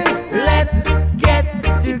 Saying, let's get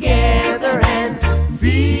together and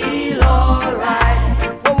feel alright.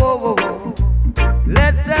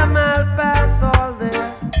 Let them all pass all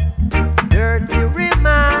their dirty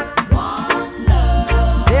remarks. One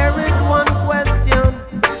love. There is one question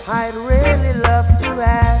I'd really love to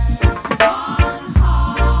ask. One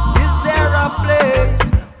heart. Is there a place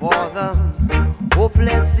for the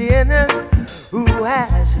hopeless sinners who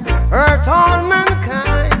has hurt all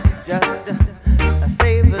mankind? Just a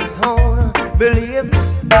Savior's own belief.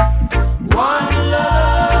 One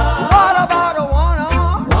love. What about a one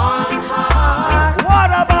heart? One heart. What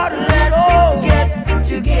about let's get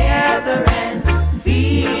together and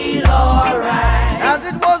feel alright? As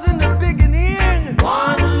it was in the beginning.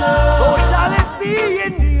 One love. So shall it be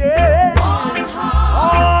in the end. One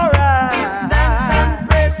heart. Alright. Thanks and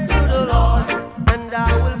praise to the Lord, and I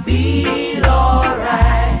will feel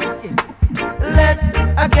alright. Let's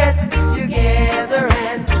get together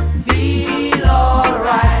and feel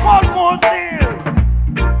alright. One more thing.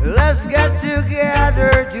 Let's get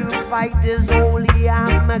together to fight this holy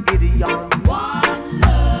Armageddon. One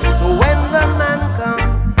love. So when the man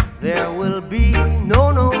comes, there will be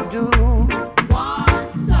no doom. One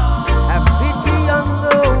song. Have pity on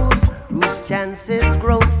those whose chances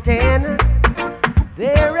grow thin.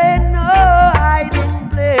 There ain't no hiding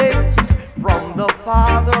place from the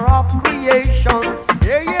Father of creation.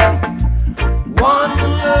 Saying, one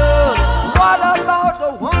love. What about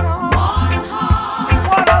the one heart? One heart.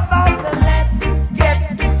 What about the let's get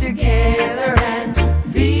together and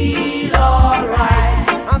feel alright?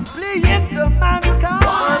 I'm playing to mankind.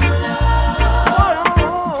 One love.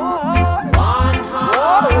 One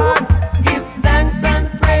heart. Give thanks and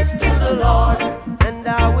praise to the Lord, and I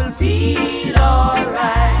will feel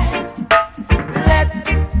alright. Let's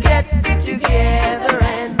get together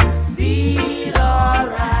and feel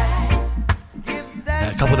alright.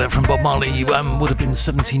 A couple there from Bob Marley would have been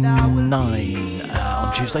 79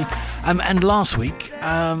 on Tuesday. And last week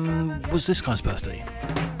was this guy's birthday.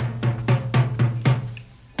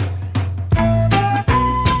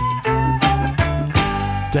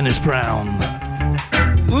 Dennis Brown.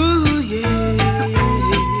 Ooh, yeah.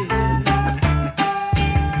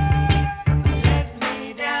 Let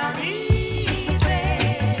me down easy.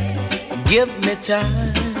 Give me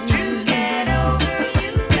time. To get over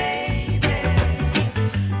you, baby.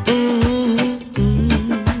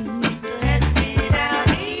 Let me down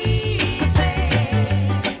easy.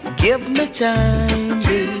 Give me time.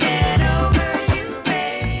 To get over you,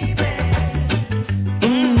 baby.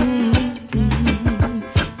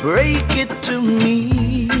 Break it to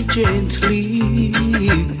me gently.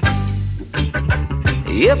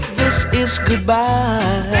 If this is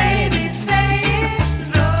goodbye, Baby, say it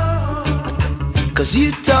slow. 'cause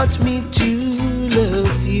you taught me to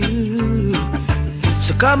love you.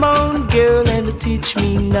 So come on, girl, and teach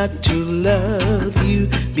me not to love you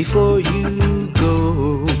before you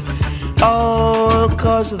go. All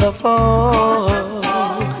 'cause of the fall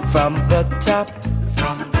from the top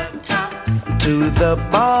to the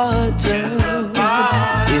bottom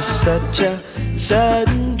is such a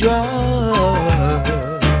sudden drop.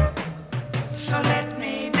 So let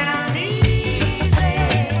me down easy.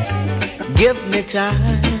 Give me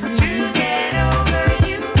time. To get over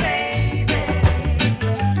you, baby.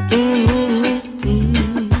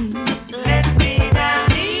 Let me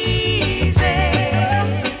down easy.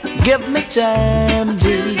 Give me time, To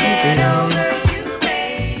baby. get over you,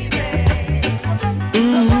 baby.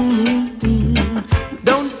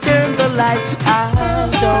 Don't turn the lights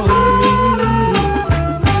out on me.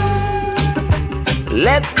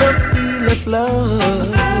 Let the feeling flow.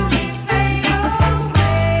 Slowly fade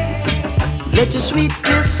away. Let your sweet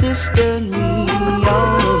kisses turn me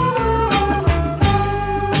on,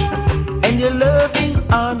 and your loving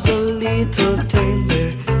arms a little tender.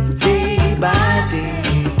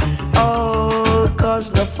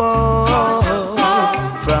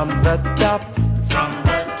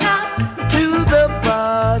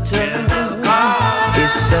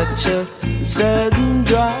 sudden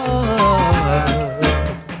drop.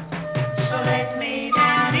 So let me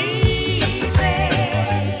down easy.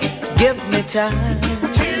 Give me time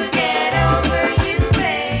to get over you,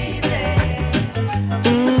 baby.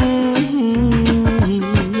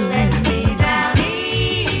 Let me down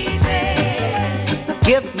easy.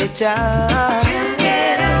 Give me time to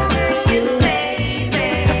get over you,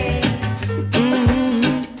 baby.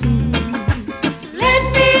 Let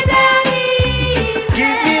me down easy.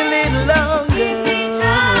 Give me a little longer. Give me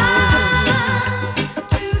time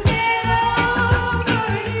to get over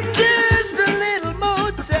you. Just a little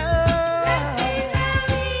more time.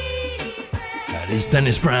 That is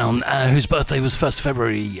Dennis Brown, whose birthday was 1st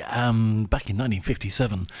February back in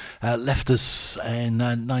 1957. Left us in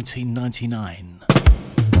 1999.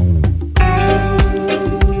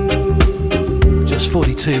 Just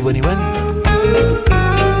 42 when he went.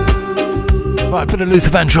 Right, bit of Luther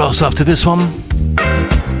Vandross after this one.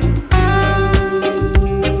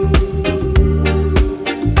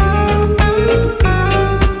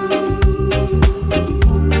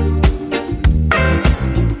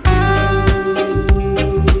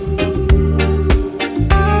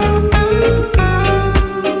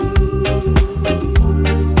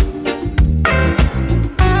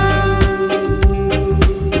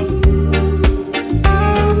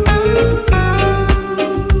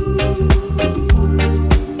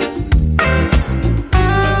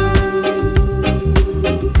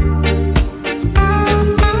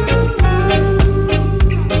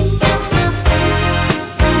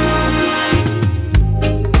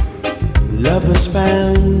 Love has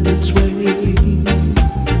found its way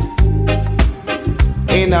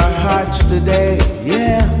in our hearts today,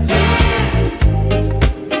 yeah.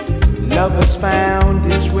 Love has found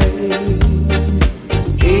its way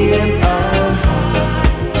in our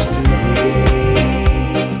hearts today.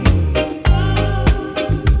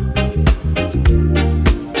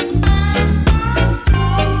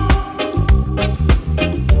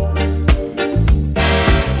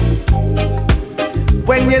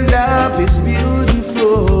 When your love is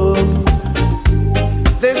beautiful,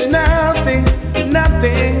 there's nothing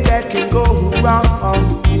that can go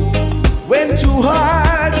wrong. When two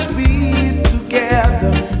hearts beat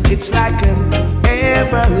together, it's like an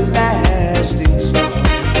everlasting song.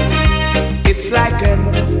 It's like an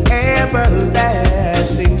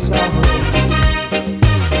everlasting song.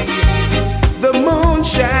 See, the moon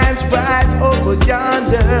shines bright over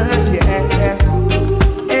yonder, yeah,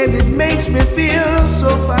 and it makes me feel so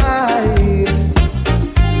fine.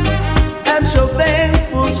 I'm so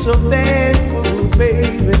thankful,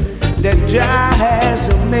 baby, that Jah has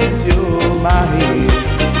made you mine.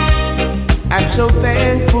 I'm so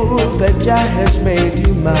thankful that Jah has made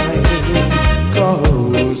you mine.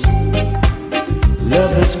 'Cause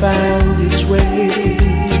love has found its way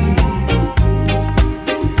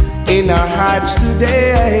in our hearts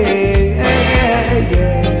today,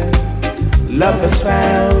 yeah. Love has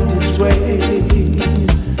found its way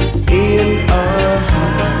in our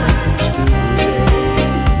hearts today.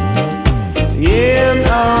 In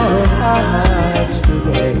our hearts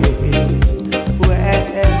today.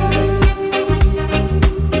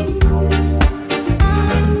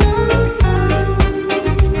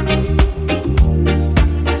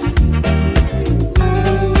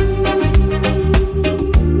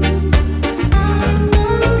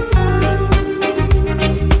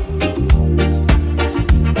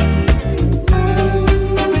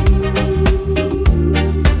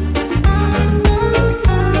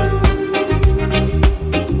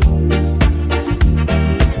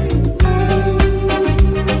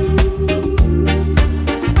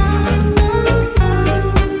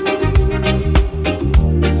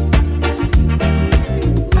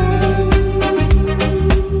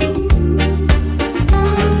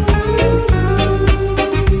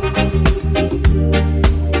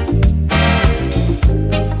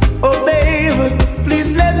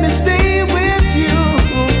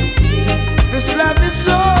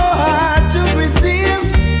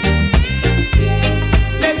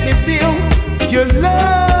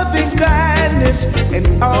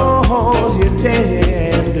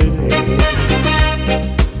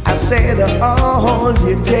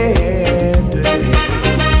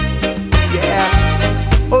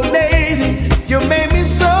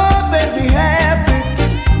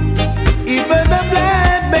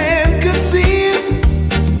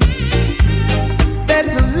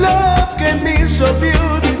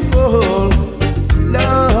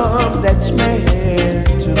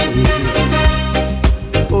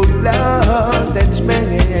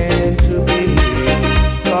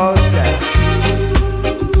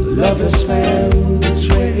 Love has found its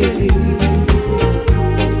way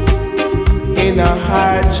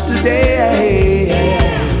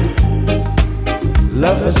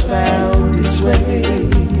Love has found its way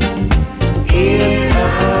in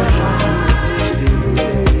our hearts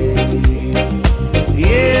today.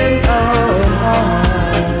 In our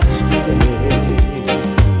hearts today.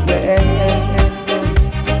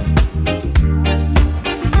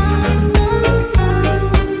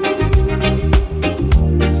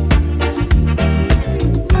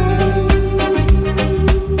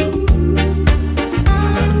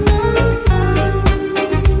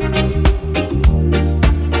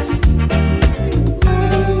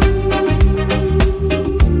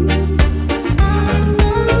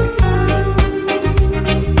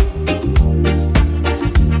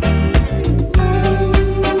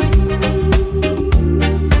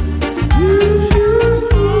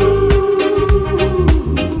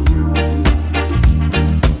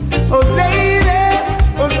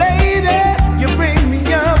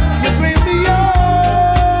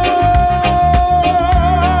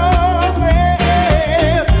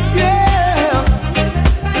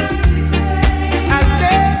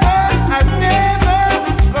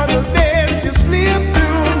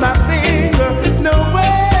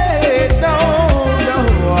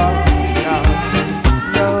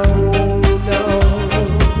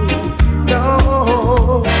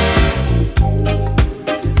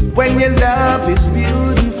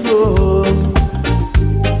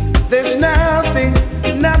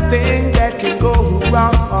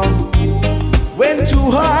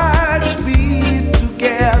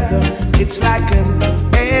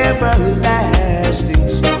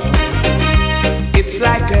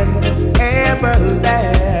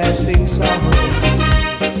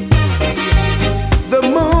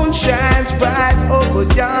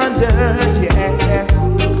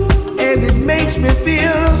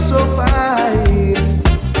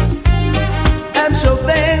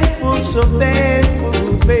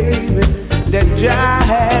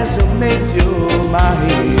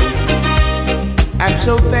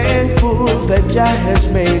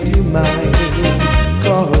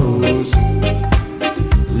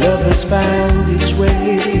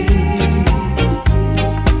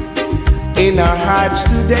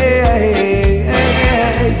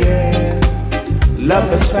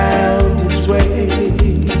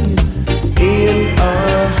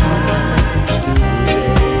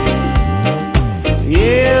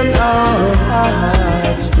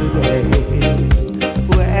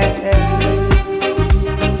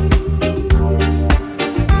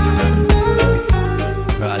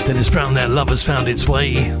 Found its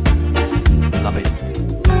way. Love it.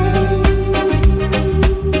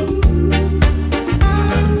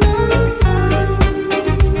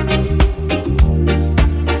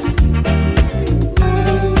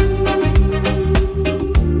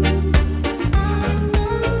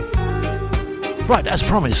 Right, as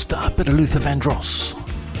promised, a bit of Luther Vandross.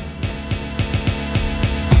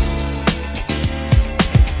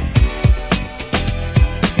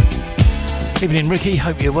 Evening, Ricky.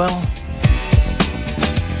 Hope you're well.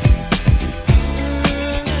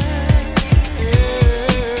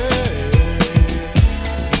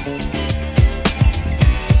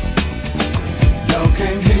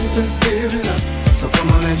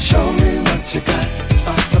 Show me what you got.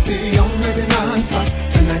 Start to be on, maybe non-stop.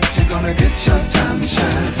 Tonight you're gonna get your time to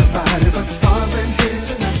shine. Nobody but stars in here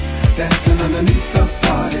tonight, dancing underneath the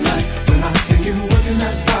party light. When I see you working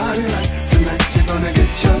that body right, tonight you're gonna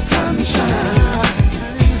get your time to shine.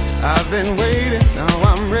 I've been waiting, now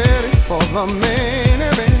I'm ready for the main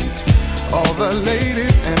event. All the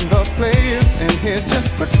ladies and the players in here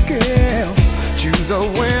just to kill. Choose a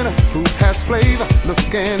winner who has flavor,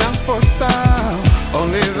 looking out for style.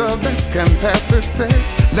 Only the best can pass this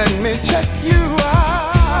test. Let me check you out.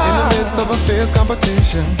 In the midst of a fierce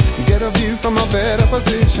competition, get a view from a better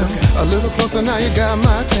position. A little closer now, you got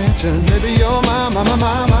my attention. Maybe you're my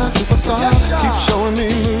superstar. Keep showing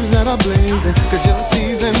me moves that are blazing, cause you're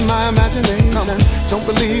teasing my imagination. Don't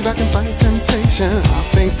believe I can fight temptation. I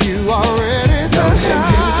think you are ready to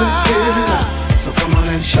shine. So come on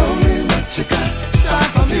and show me what you got.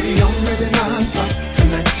 Start to be on, maybe non-stop.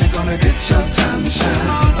 Tonight you're gonna get your time to shine.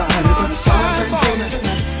 Body but stars and here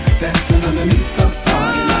tonight, dancing underneath the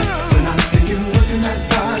party light. When I see you working that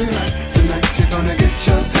body right, tonight you're gonna get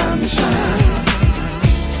your time to shine.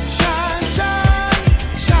 Shine, shine,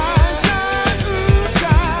 shine, shine, ooh,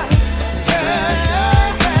 shine. Yeah,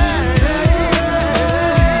 yeah,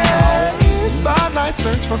 yeah. Spotlight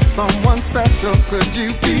search for someone special. Could you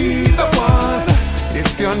be the one?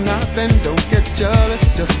 If you're not, then don't get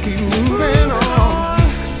jealous, just keep moving on.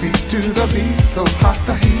 Feet to the beat, so hot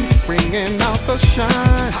the heat's bringing out the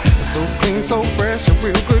shine. So clean, so fresh, a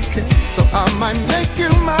real good kiss, so I might make you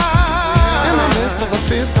mine. of a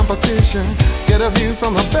fierce competition. Get a view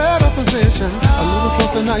from a better position. A little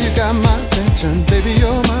closer now, you got my attention. Baby,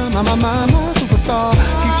 you're my superstar.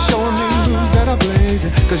 Keep showing me moves that are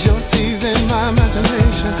blazing, cause you're teasing my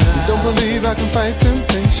imagination. You don't believe I can fight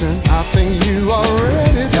temptation. I think you are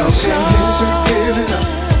ready to shine. Give it up,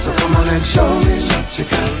 so come on and show me what you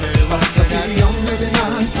got. It's about to be on, baby,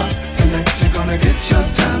 non-stop. Tonight you're gonna get your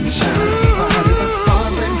time to shine. Party that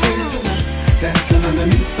stars ain't here tonight, dancing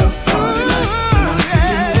underneath the party light. When I see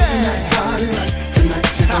you looking that body right, tonight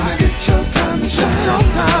you're gonna get your time to shine.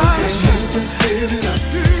 Can't wait to give it up,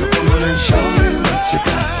 so come on and show me what you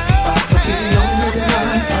got. It's about to be on, baby,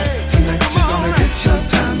 non-stop. Tonight you're gonna get your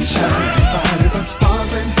time to shine. Party that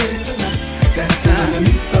stars ain't here tonight, dancing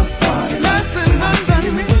underneath the party light. When I see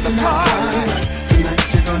you looking that body right, tonight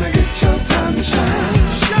you're gonna get your time to shine.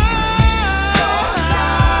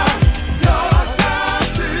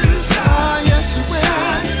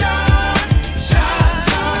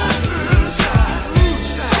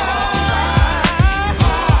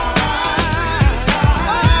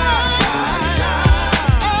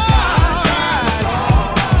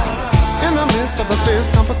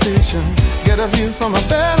 Competition. Get a view from a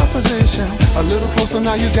better position. A little closer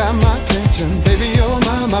now, you got my attention. Baby, you're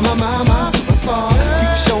my superstar.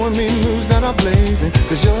 Keep showing me moves that are blazing,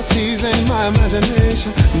 cause you're teasing my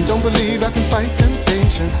imagination. And don't believe I can fight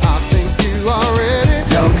temptation. I think you are ready.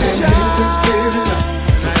 Yo, can't wait to give it up,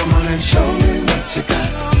 so come on and show me what you got.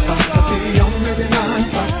 It's about to be on, baby,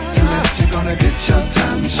 non-stop. Tonight you're gonna get your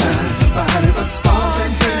time to shine. Body but stars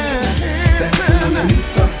ain't here tonight, dancing underneath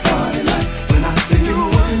the party light. See you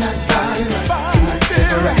working that body right, tonight you're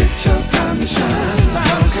gonna get your time to shine. I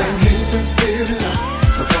can't wait to give it up,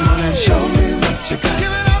 so come on and show me what you got.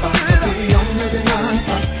 It's about to be on, baby,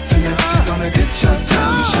 non-stop. Tonight you're gonna get your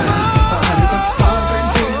time to shine. Body but stars ain't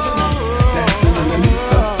here tonight, dancing underneath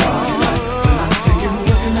the party light. When I see you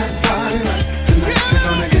working that body right, tonight you're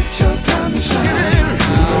gonna get your time to shine.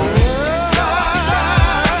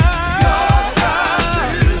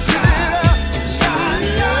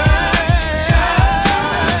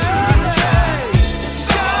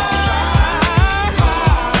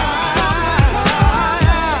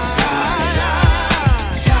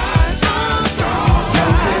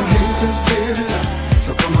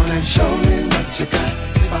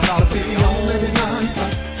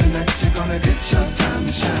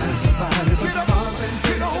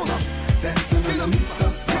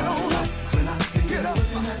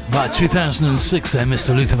 Right, 2006 there,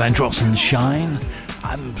 Mr. Luther Vandross and Shine.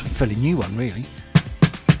 A fairly new one, really.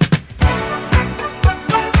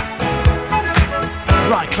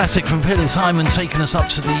 Right, classic from Phyllis. Hyman taking us up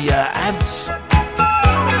to the ads.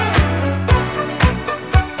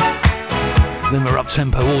 Then we're up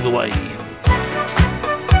tempo all the way.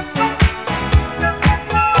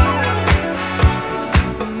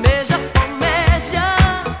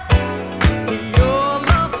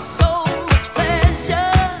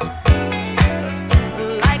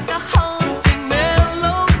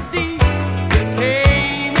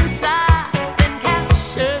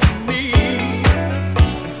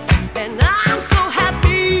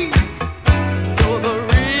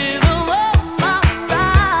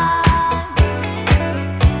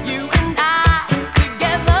 You and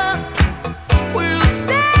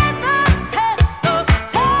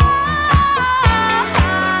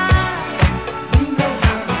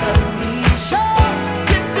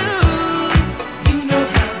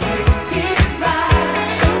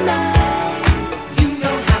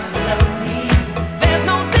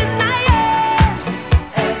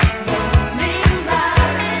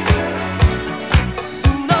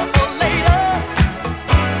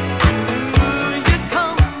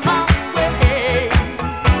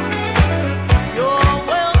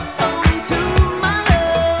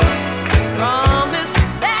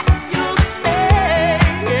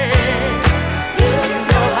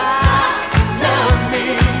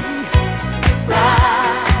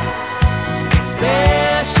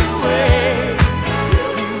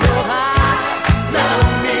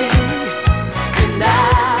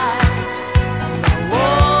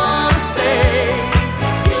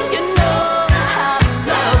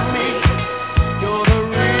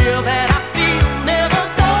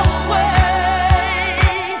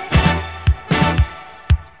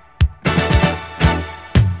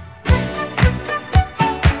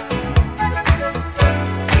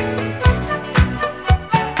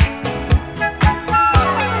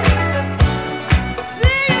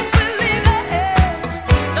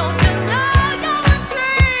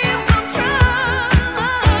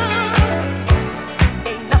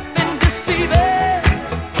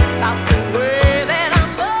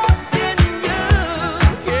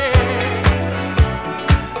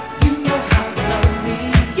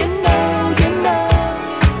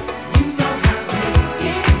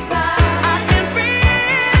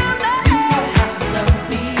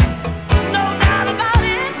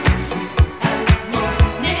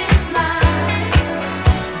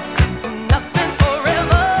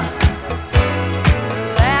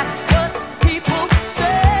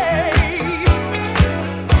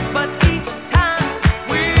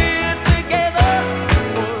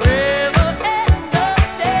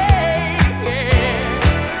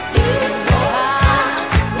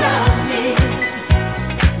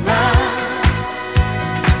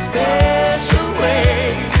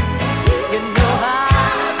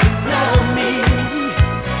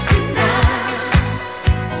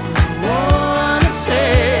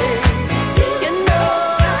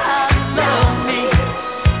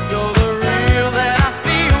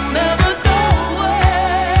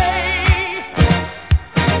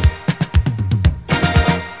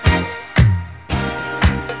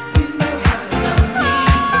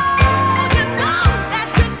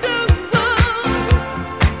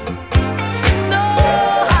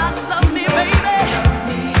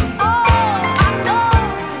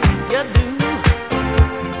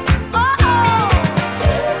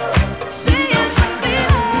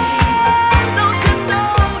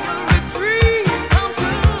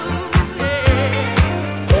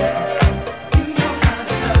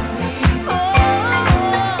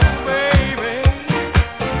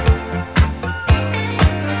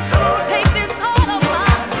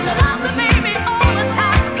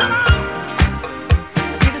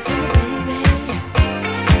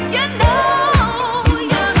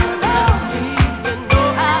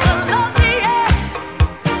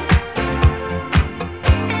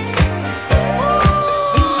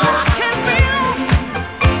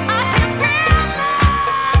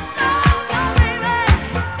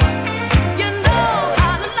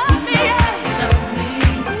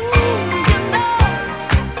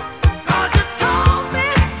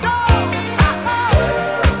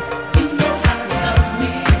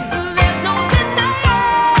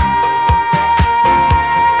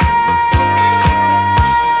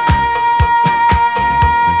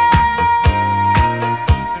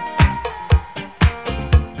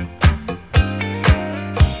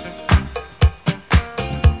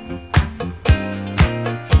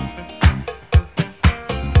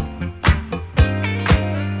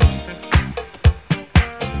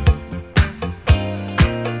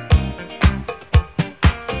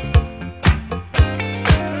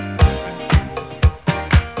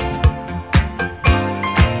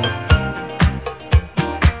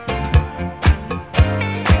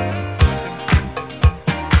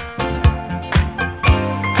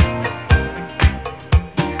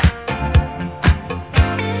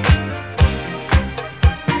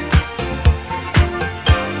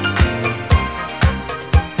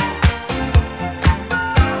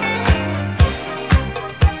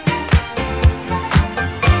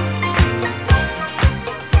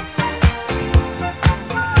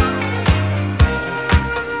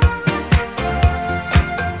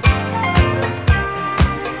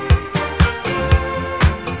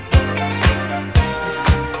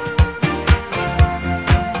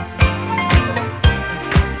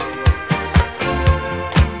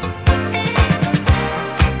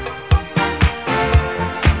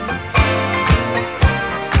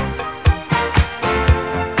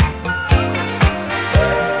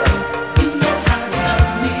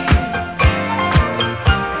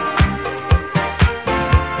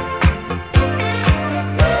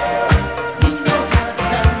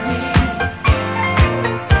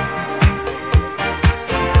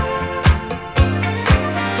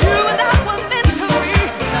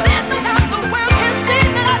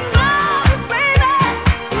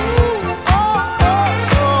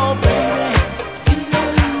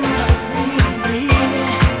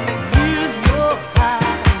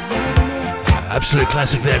Absolute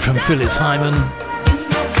classic there from Phyllis, Hyman.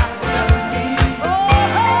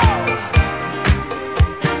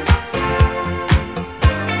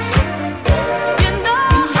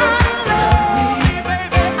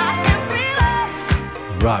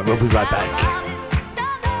 Right, we'll be right back.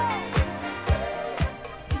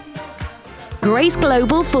 Grace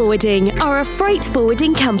Global Forwarding are a freight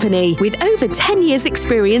forwarding company with over 10 years'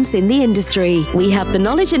 experience in the industry. We have the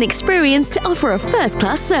knowledge and experience to offer a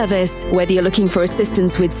first-class service. Whether you're looking for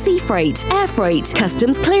assistance with sea freight, air freight,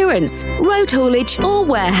 customs clearance, road haulage, or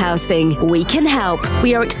warehousing, we can help.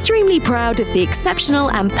 We are extremely proud of the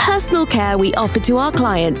exceptional and personal care we offer to our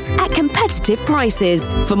clients at competitive prices.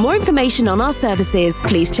 For more information on our services,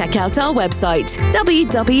 please check out our website,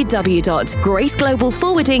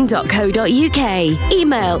 www.graceglobalforwarding.co.uk.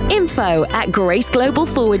 Email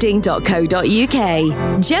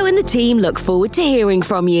info@graceglobalforwarding.co.uk. Joe and the team look forward to hearing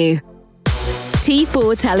from you.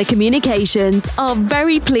 T4 Telecommunications are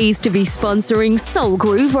very pleased to be sponsoring Soul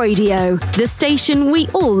Groove Radio, the station we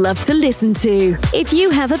all love to listen to. If you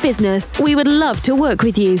have a business, we would love to work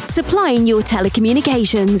with you, supplying your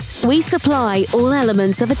telecommunications. We supply all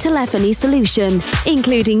elements of a telephony solution,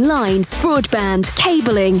 including lines, broadband,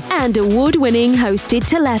 cabling, and award-winning hosted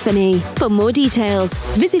telephony. For more details,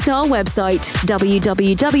 visit our website,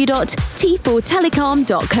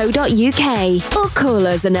 www.t4telecom.co.uk, or call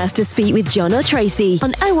us and ask to speak with John or Tracy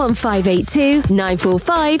on 01582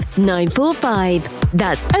 945 945.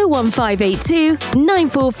 That's 01582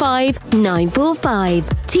 945 945.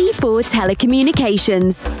 T4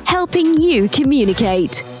 Telecommunications, helping you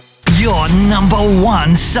communicate. Your number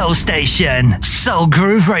one soul station, Soul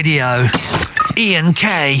Groove Radio. Ian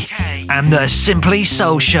K and the Simply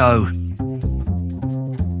Soul Show.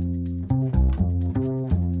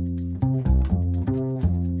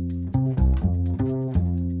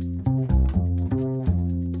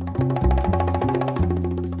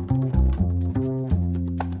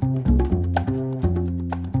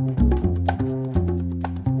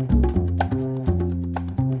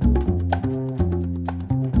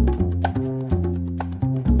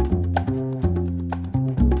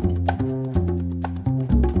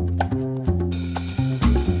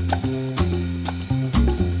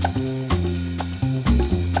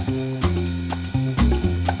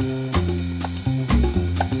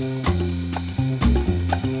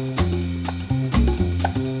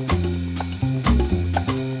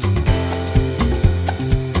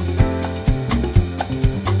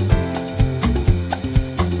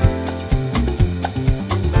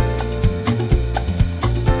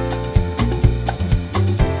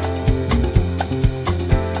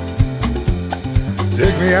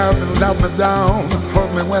 Let me down,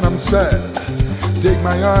 hold me when I'm sad. Take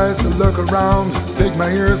my eyes to look around, take my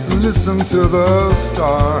ears to listen to the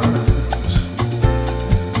stars.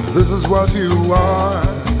 This is what you are.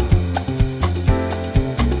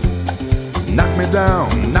 Knock me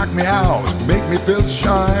down, knock me out, make me feel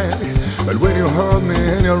shy. But when you hold me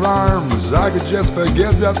in your arms, I could just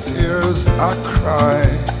forget the tears I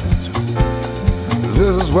cried.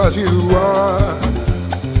 This is what you are.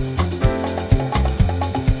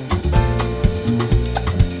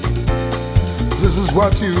 This is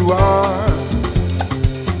what you are.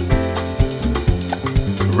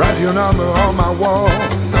 Write your number on my wall,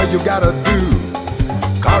 say you gotta do.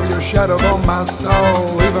 Carve your shadow on my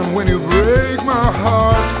soul, even when you break my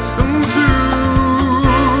heart in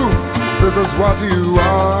two. This is what you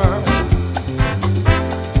are.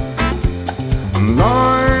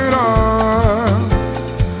 Light on.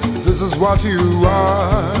 This is what you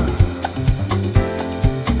are.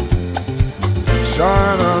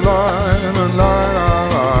 Shine a light, a light, a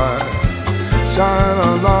light. Shine a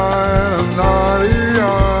light, a light,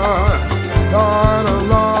 light, a light, a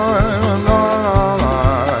light, a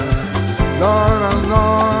light. Light, a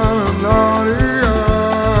light, a light, light,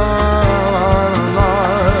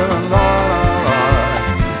 a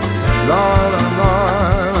light, light, a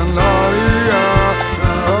light, a light,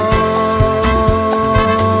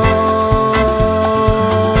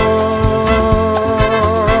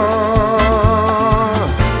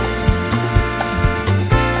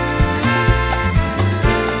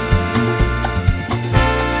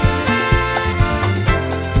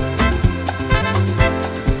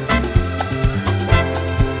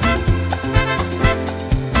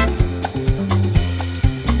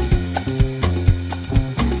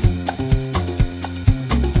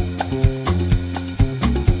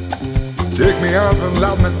 up and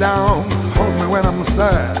let me down, hold me when I'm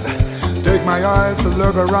sad. Take my eyes to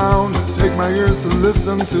look around, take my ears to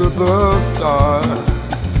listen to the stars.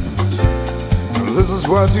 This is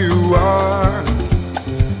what you are.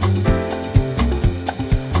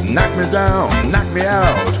 knock me down, knock me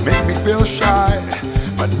out, make me feel shy.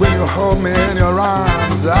 But when you hold me in your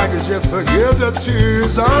arms, I could just forget the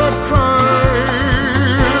tears I've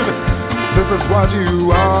cried. This is what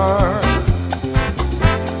you are.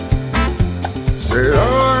 Say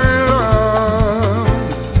I am.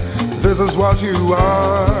 This is what you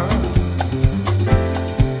are.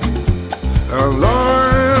 Lord,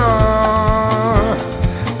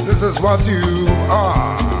 this is what you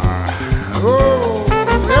are. Oh,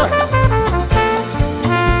 yeah.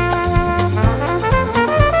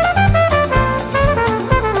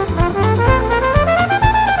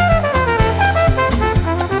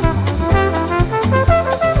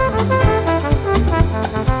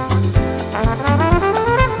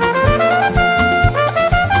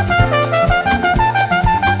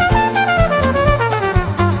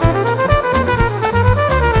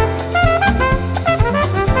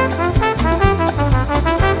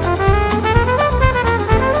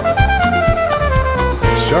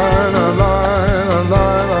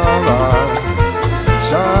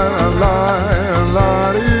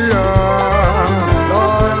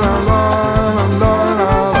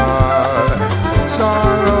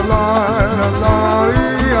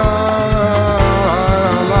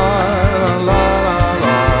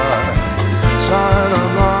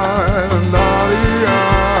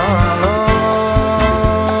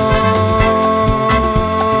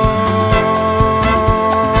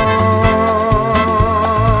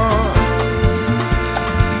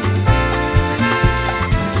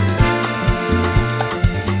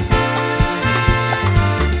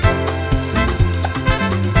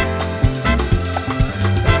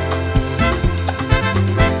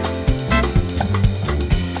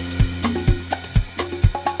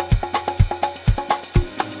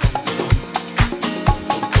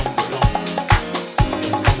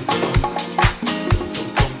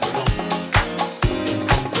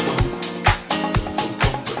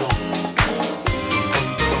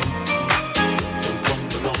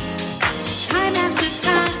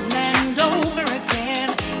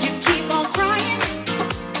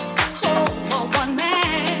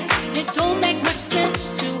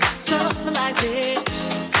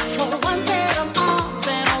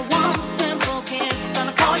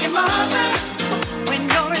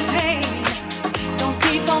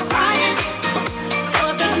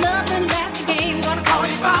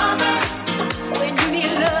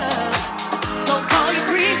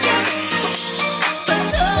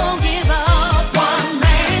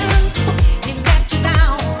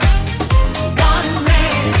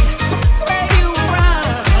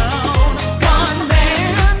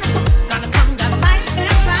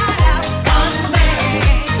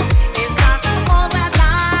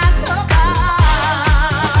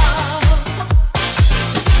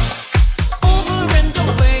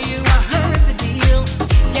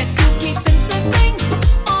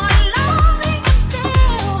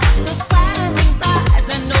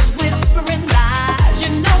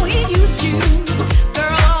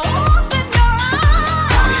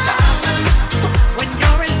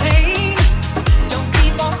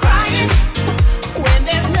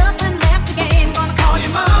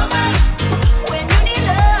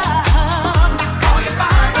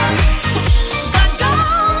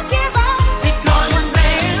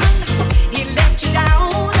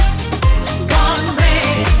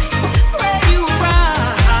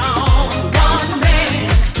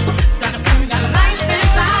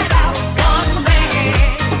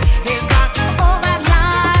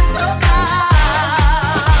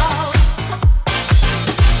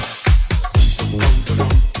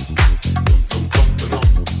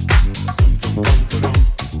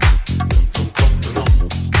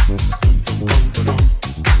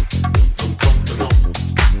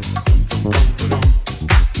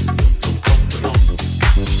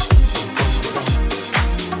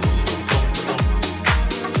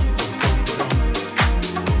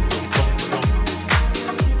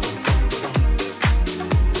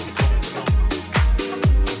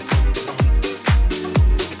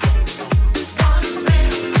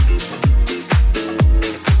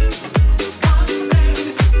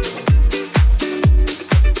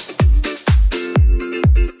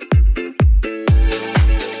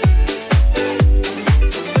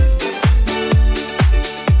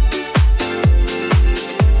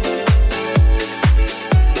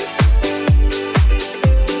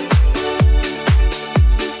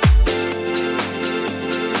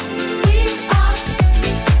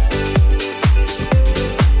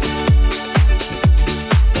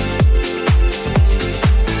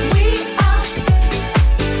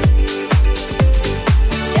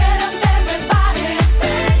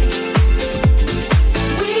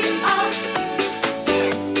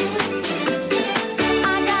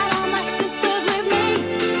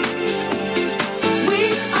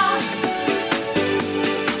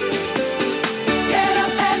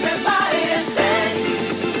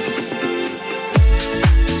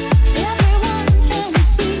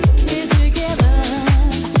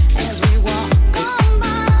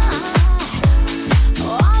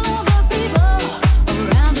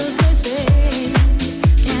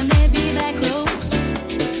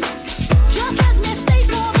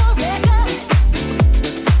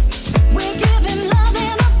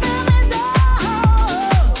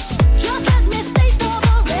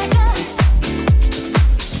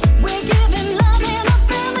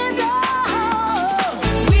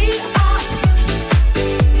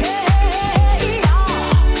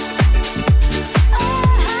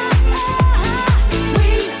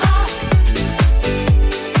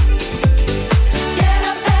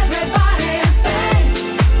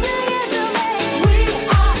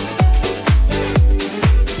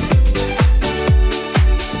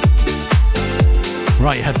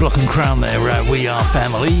 Block and Crown there, We Are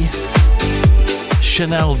Family.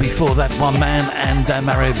 Chanelle before that, One Man, and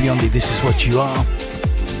Mario Biondi, This Is What You Are.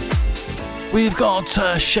 We've got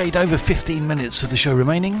shade over 15 minutes of the show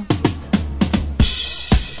remaining.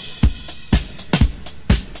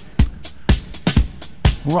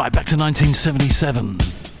 Right, back to 1977.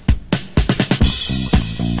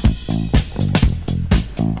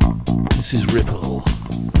 This is Ripple. People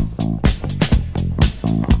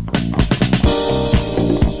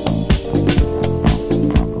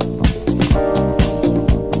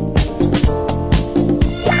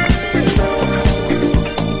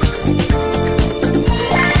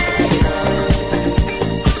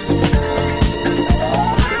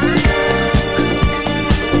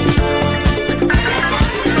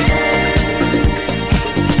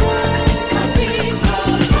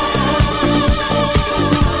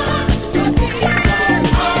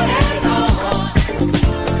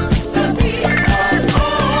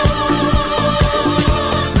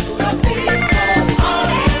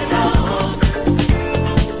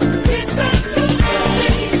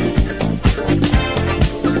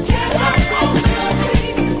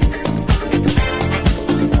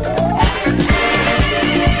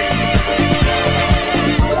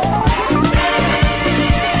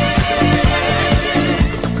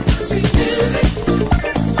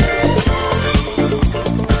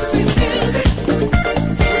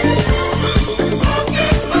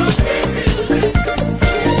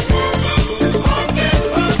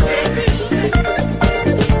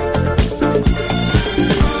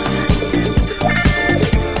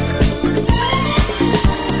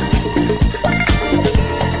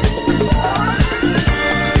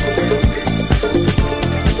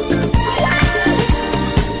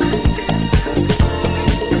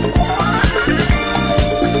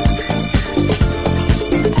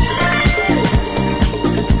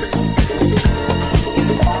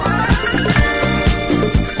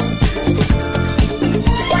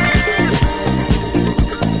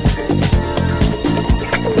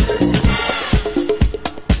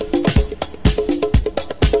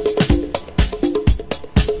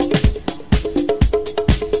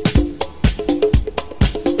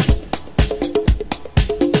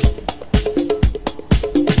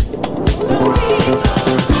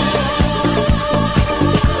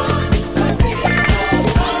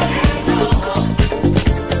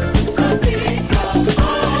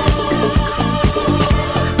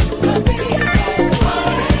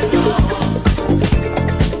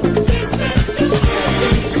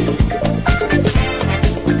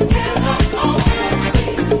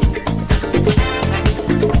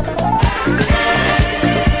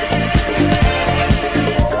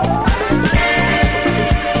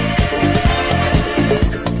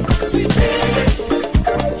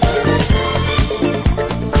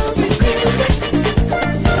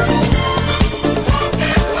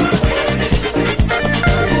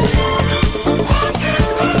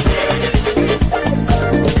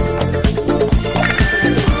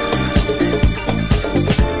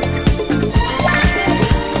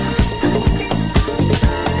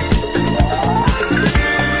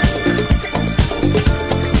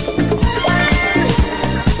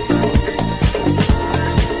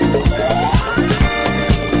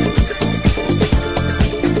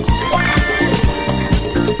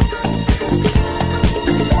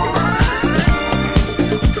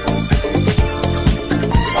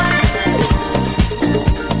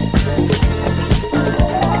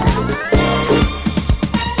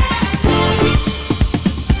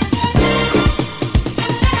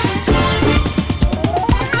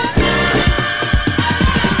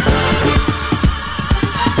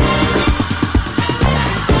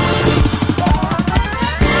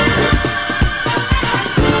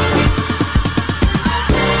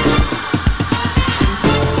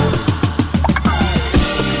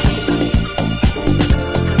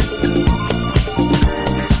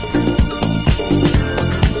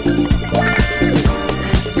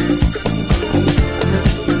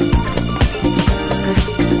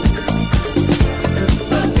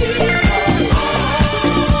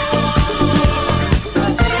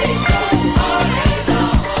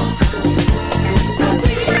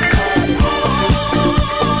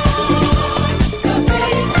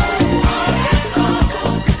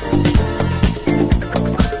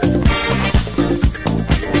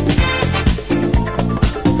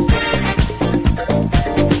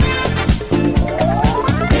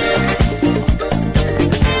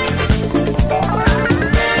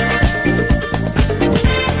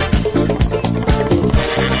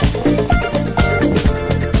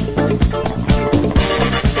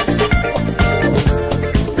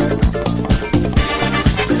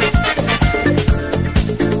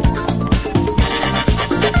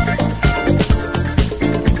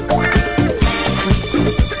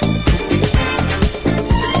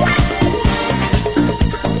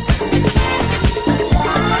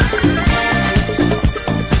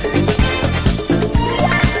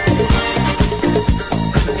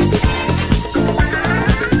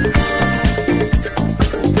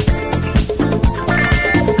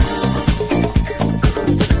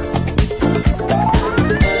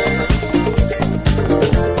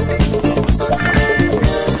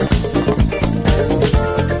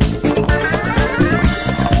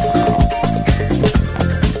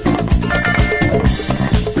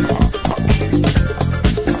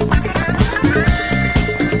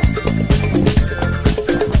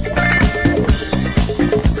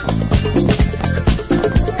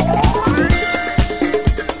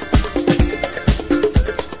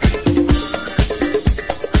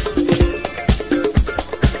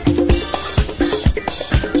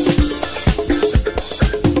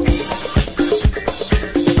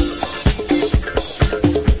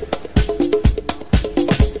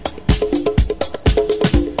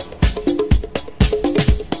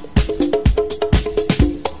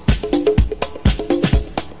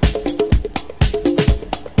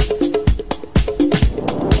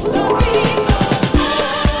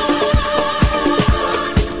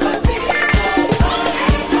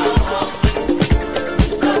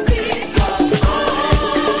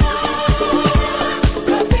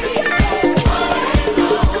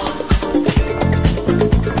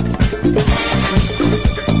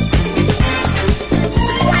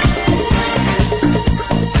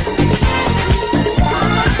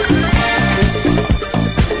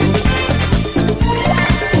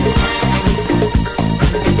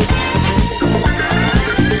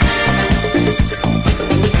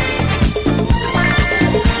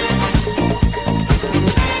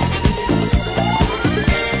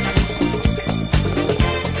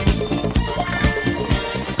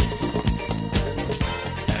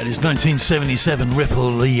 1977,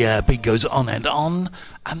 Ripple, the beat goes on and on.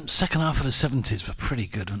 Second half of the 70s were pretty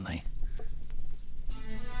good, weren't they?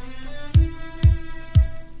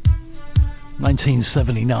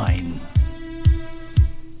 1979.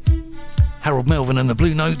 Harold Melvin and the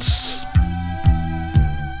Blue Notes.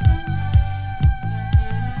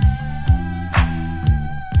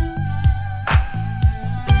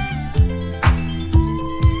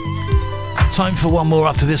 Time for one more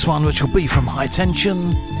after this one, which will be from High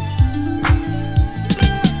Tension.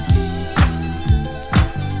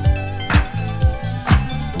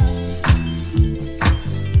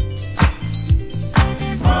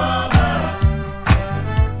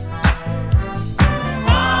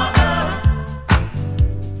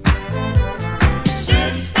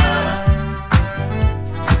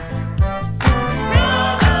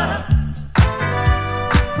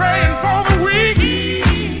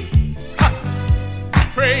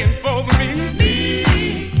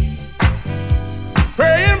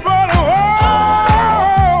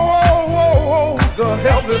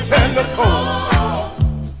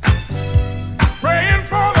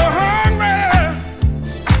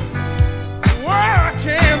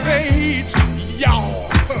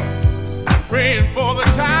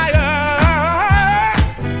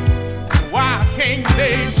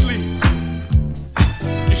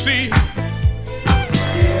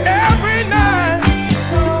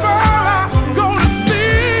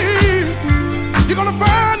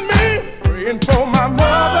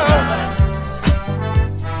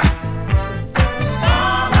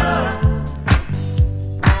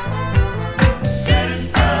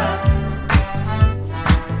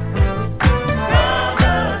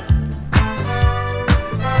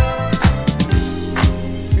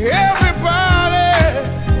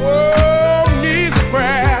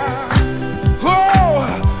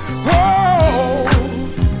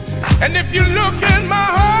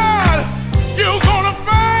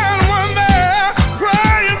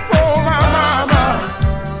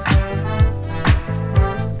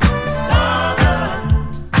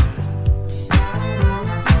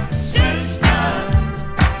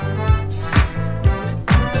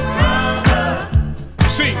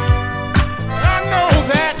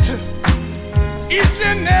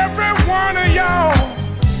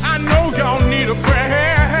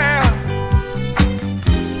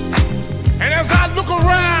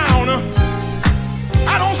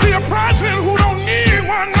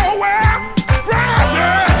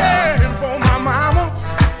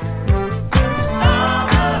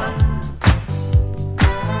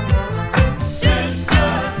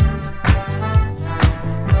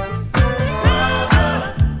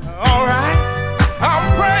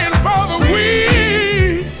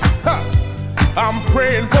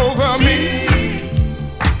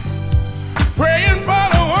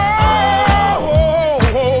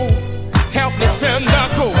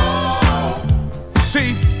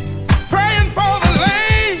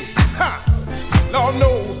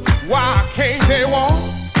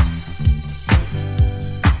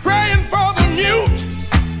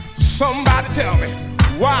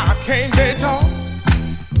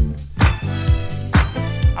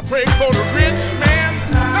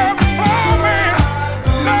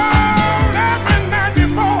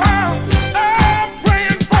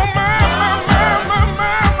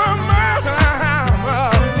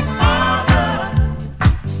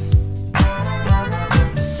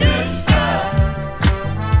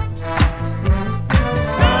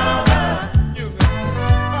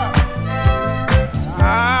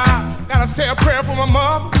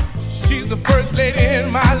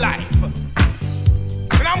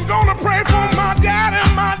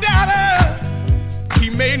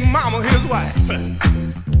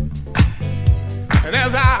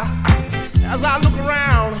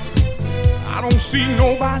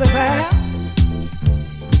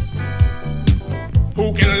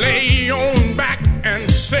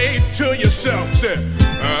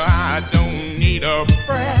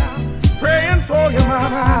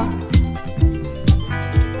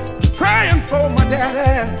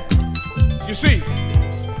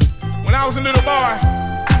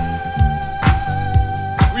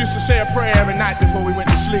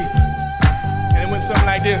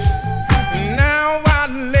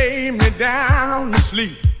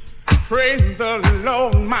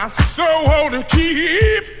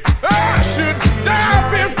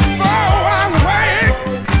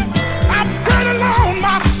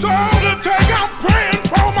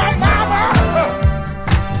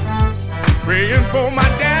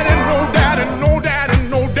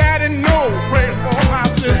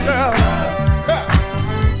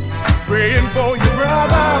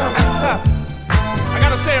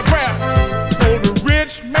 For the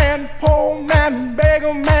rich man man, poor man,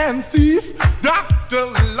 beggar man, thief, doctor,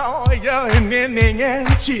 lawyer, and Indian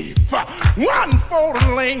chief. One for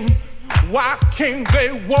the lame, why can't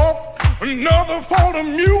they walk? Another for the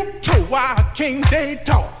mute, why can't they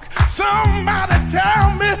talk? Somebody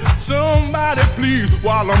tell me, somebody please,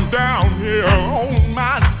 while I'm down here on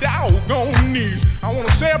my doggone knees. I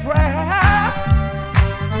wanna say a prayer,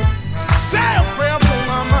 say a prayer for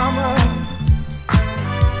my mama.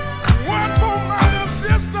 One for my little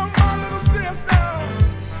sister, one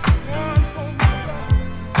for my brother.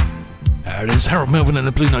 There it is, Harold Melvin and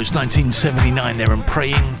the Blue Notes, 1979 there, and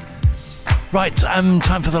Prayin. Right, time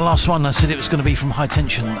for the last one. I said it was going to be from High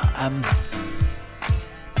Tension. I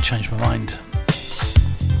changed my mind.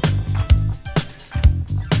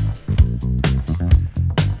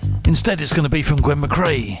 Instead, it's going to be from Gwen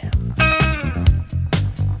McCrae.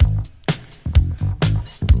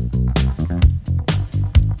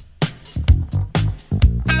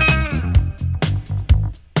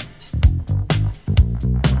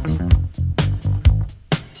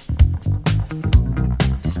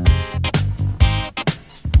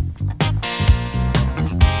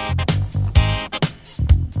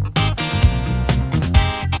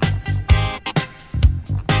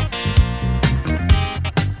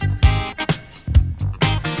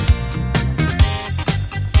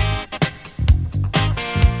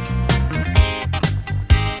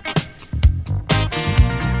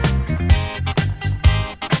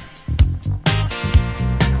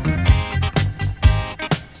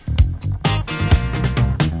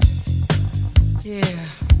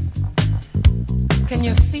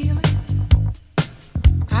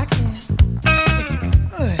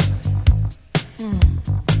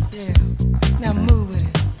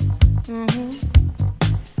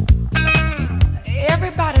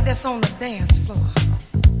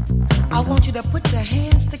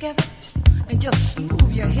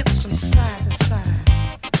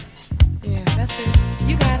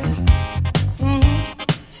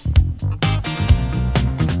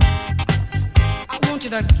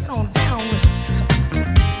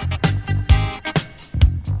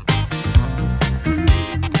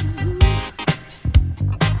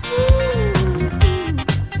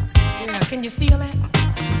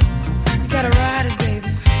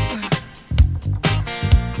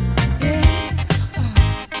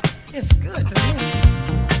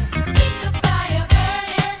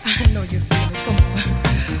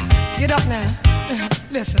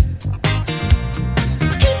 Listen.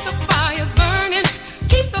 Keep the fires burning,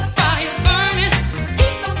 keep the fires burning.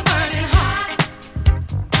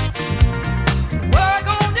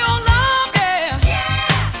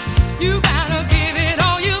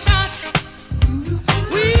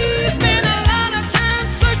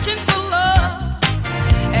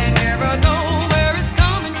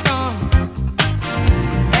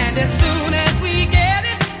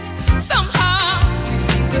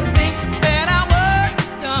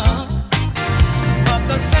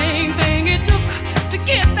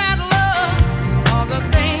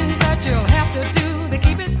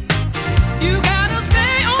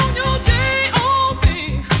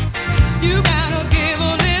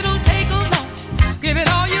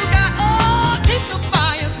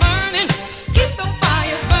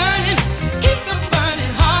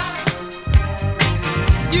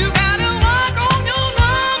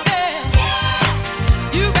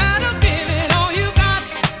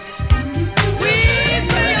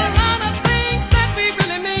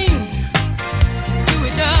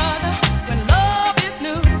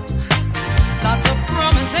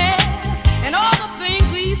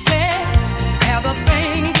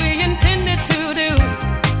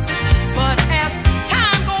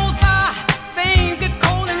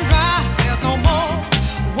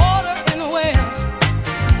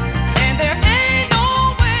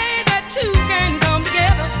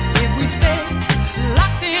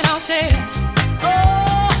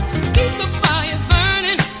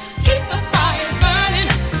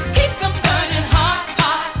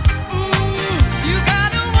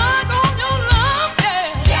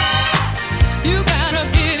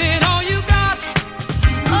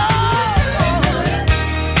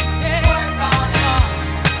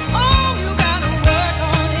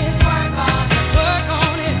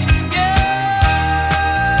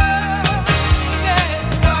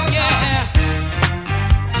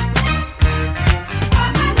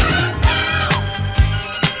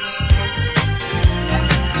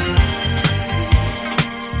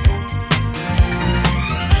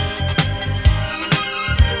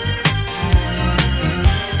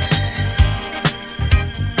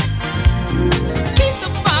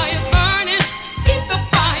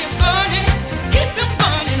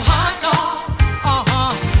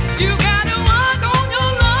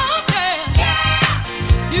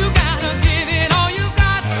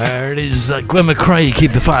 Gwen McCrae,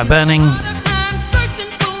 Keep the Fire Burning.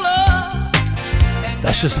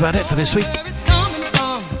 That's just about it for this week.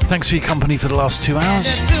 Thanks for your company for the last 2 hours.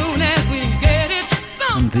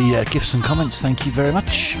 And the gifts and comments, thank you very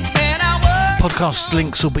much. Podcast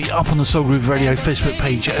links will be up on the Soul Groove Radio Facebook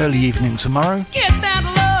page early evening tomorrow.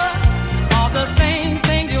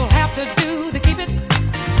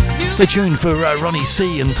 Stay tuned for Ronnie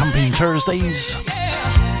C and Thumping Thursdays.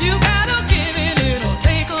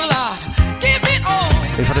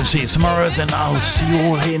 If I don't see you tomorrow, then I'll see you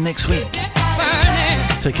all here next week.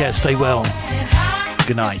 Take care, stay well.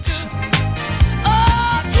 Good night.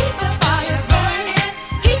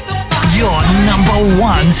 Your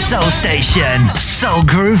 #1 soul station, Soul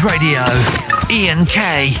Groove Radio. Ian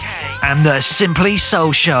K and the Simply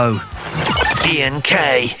Soul Show. Ian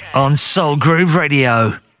K on Soul Groove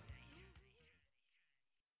Radio.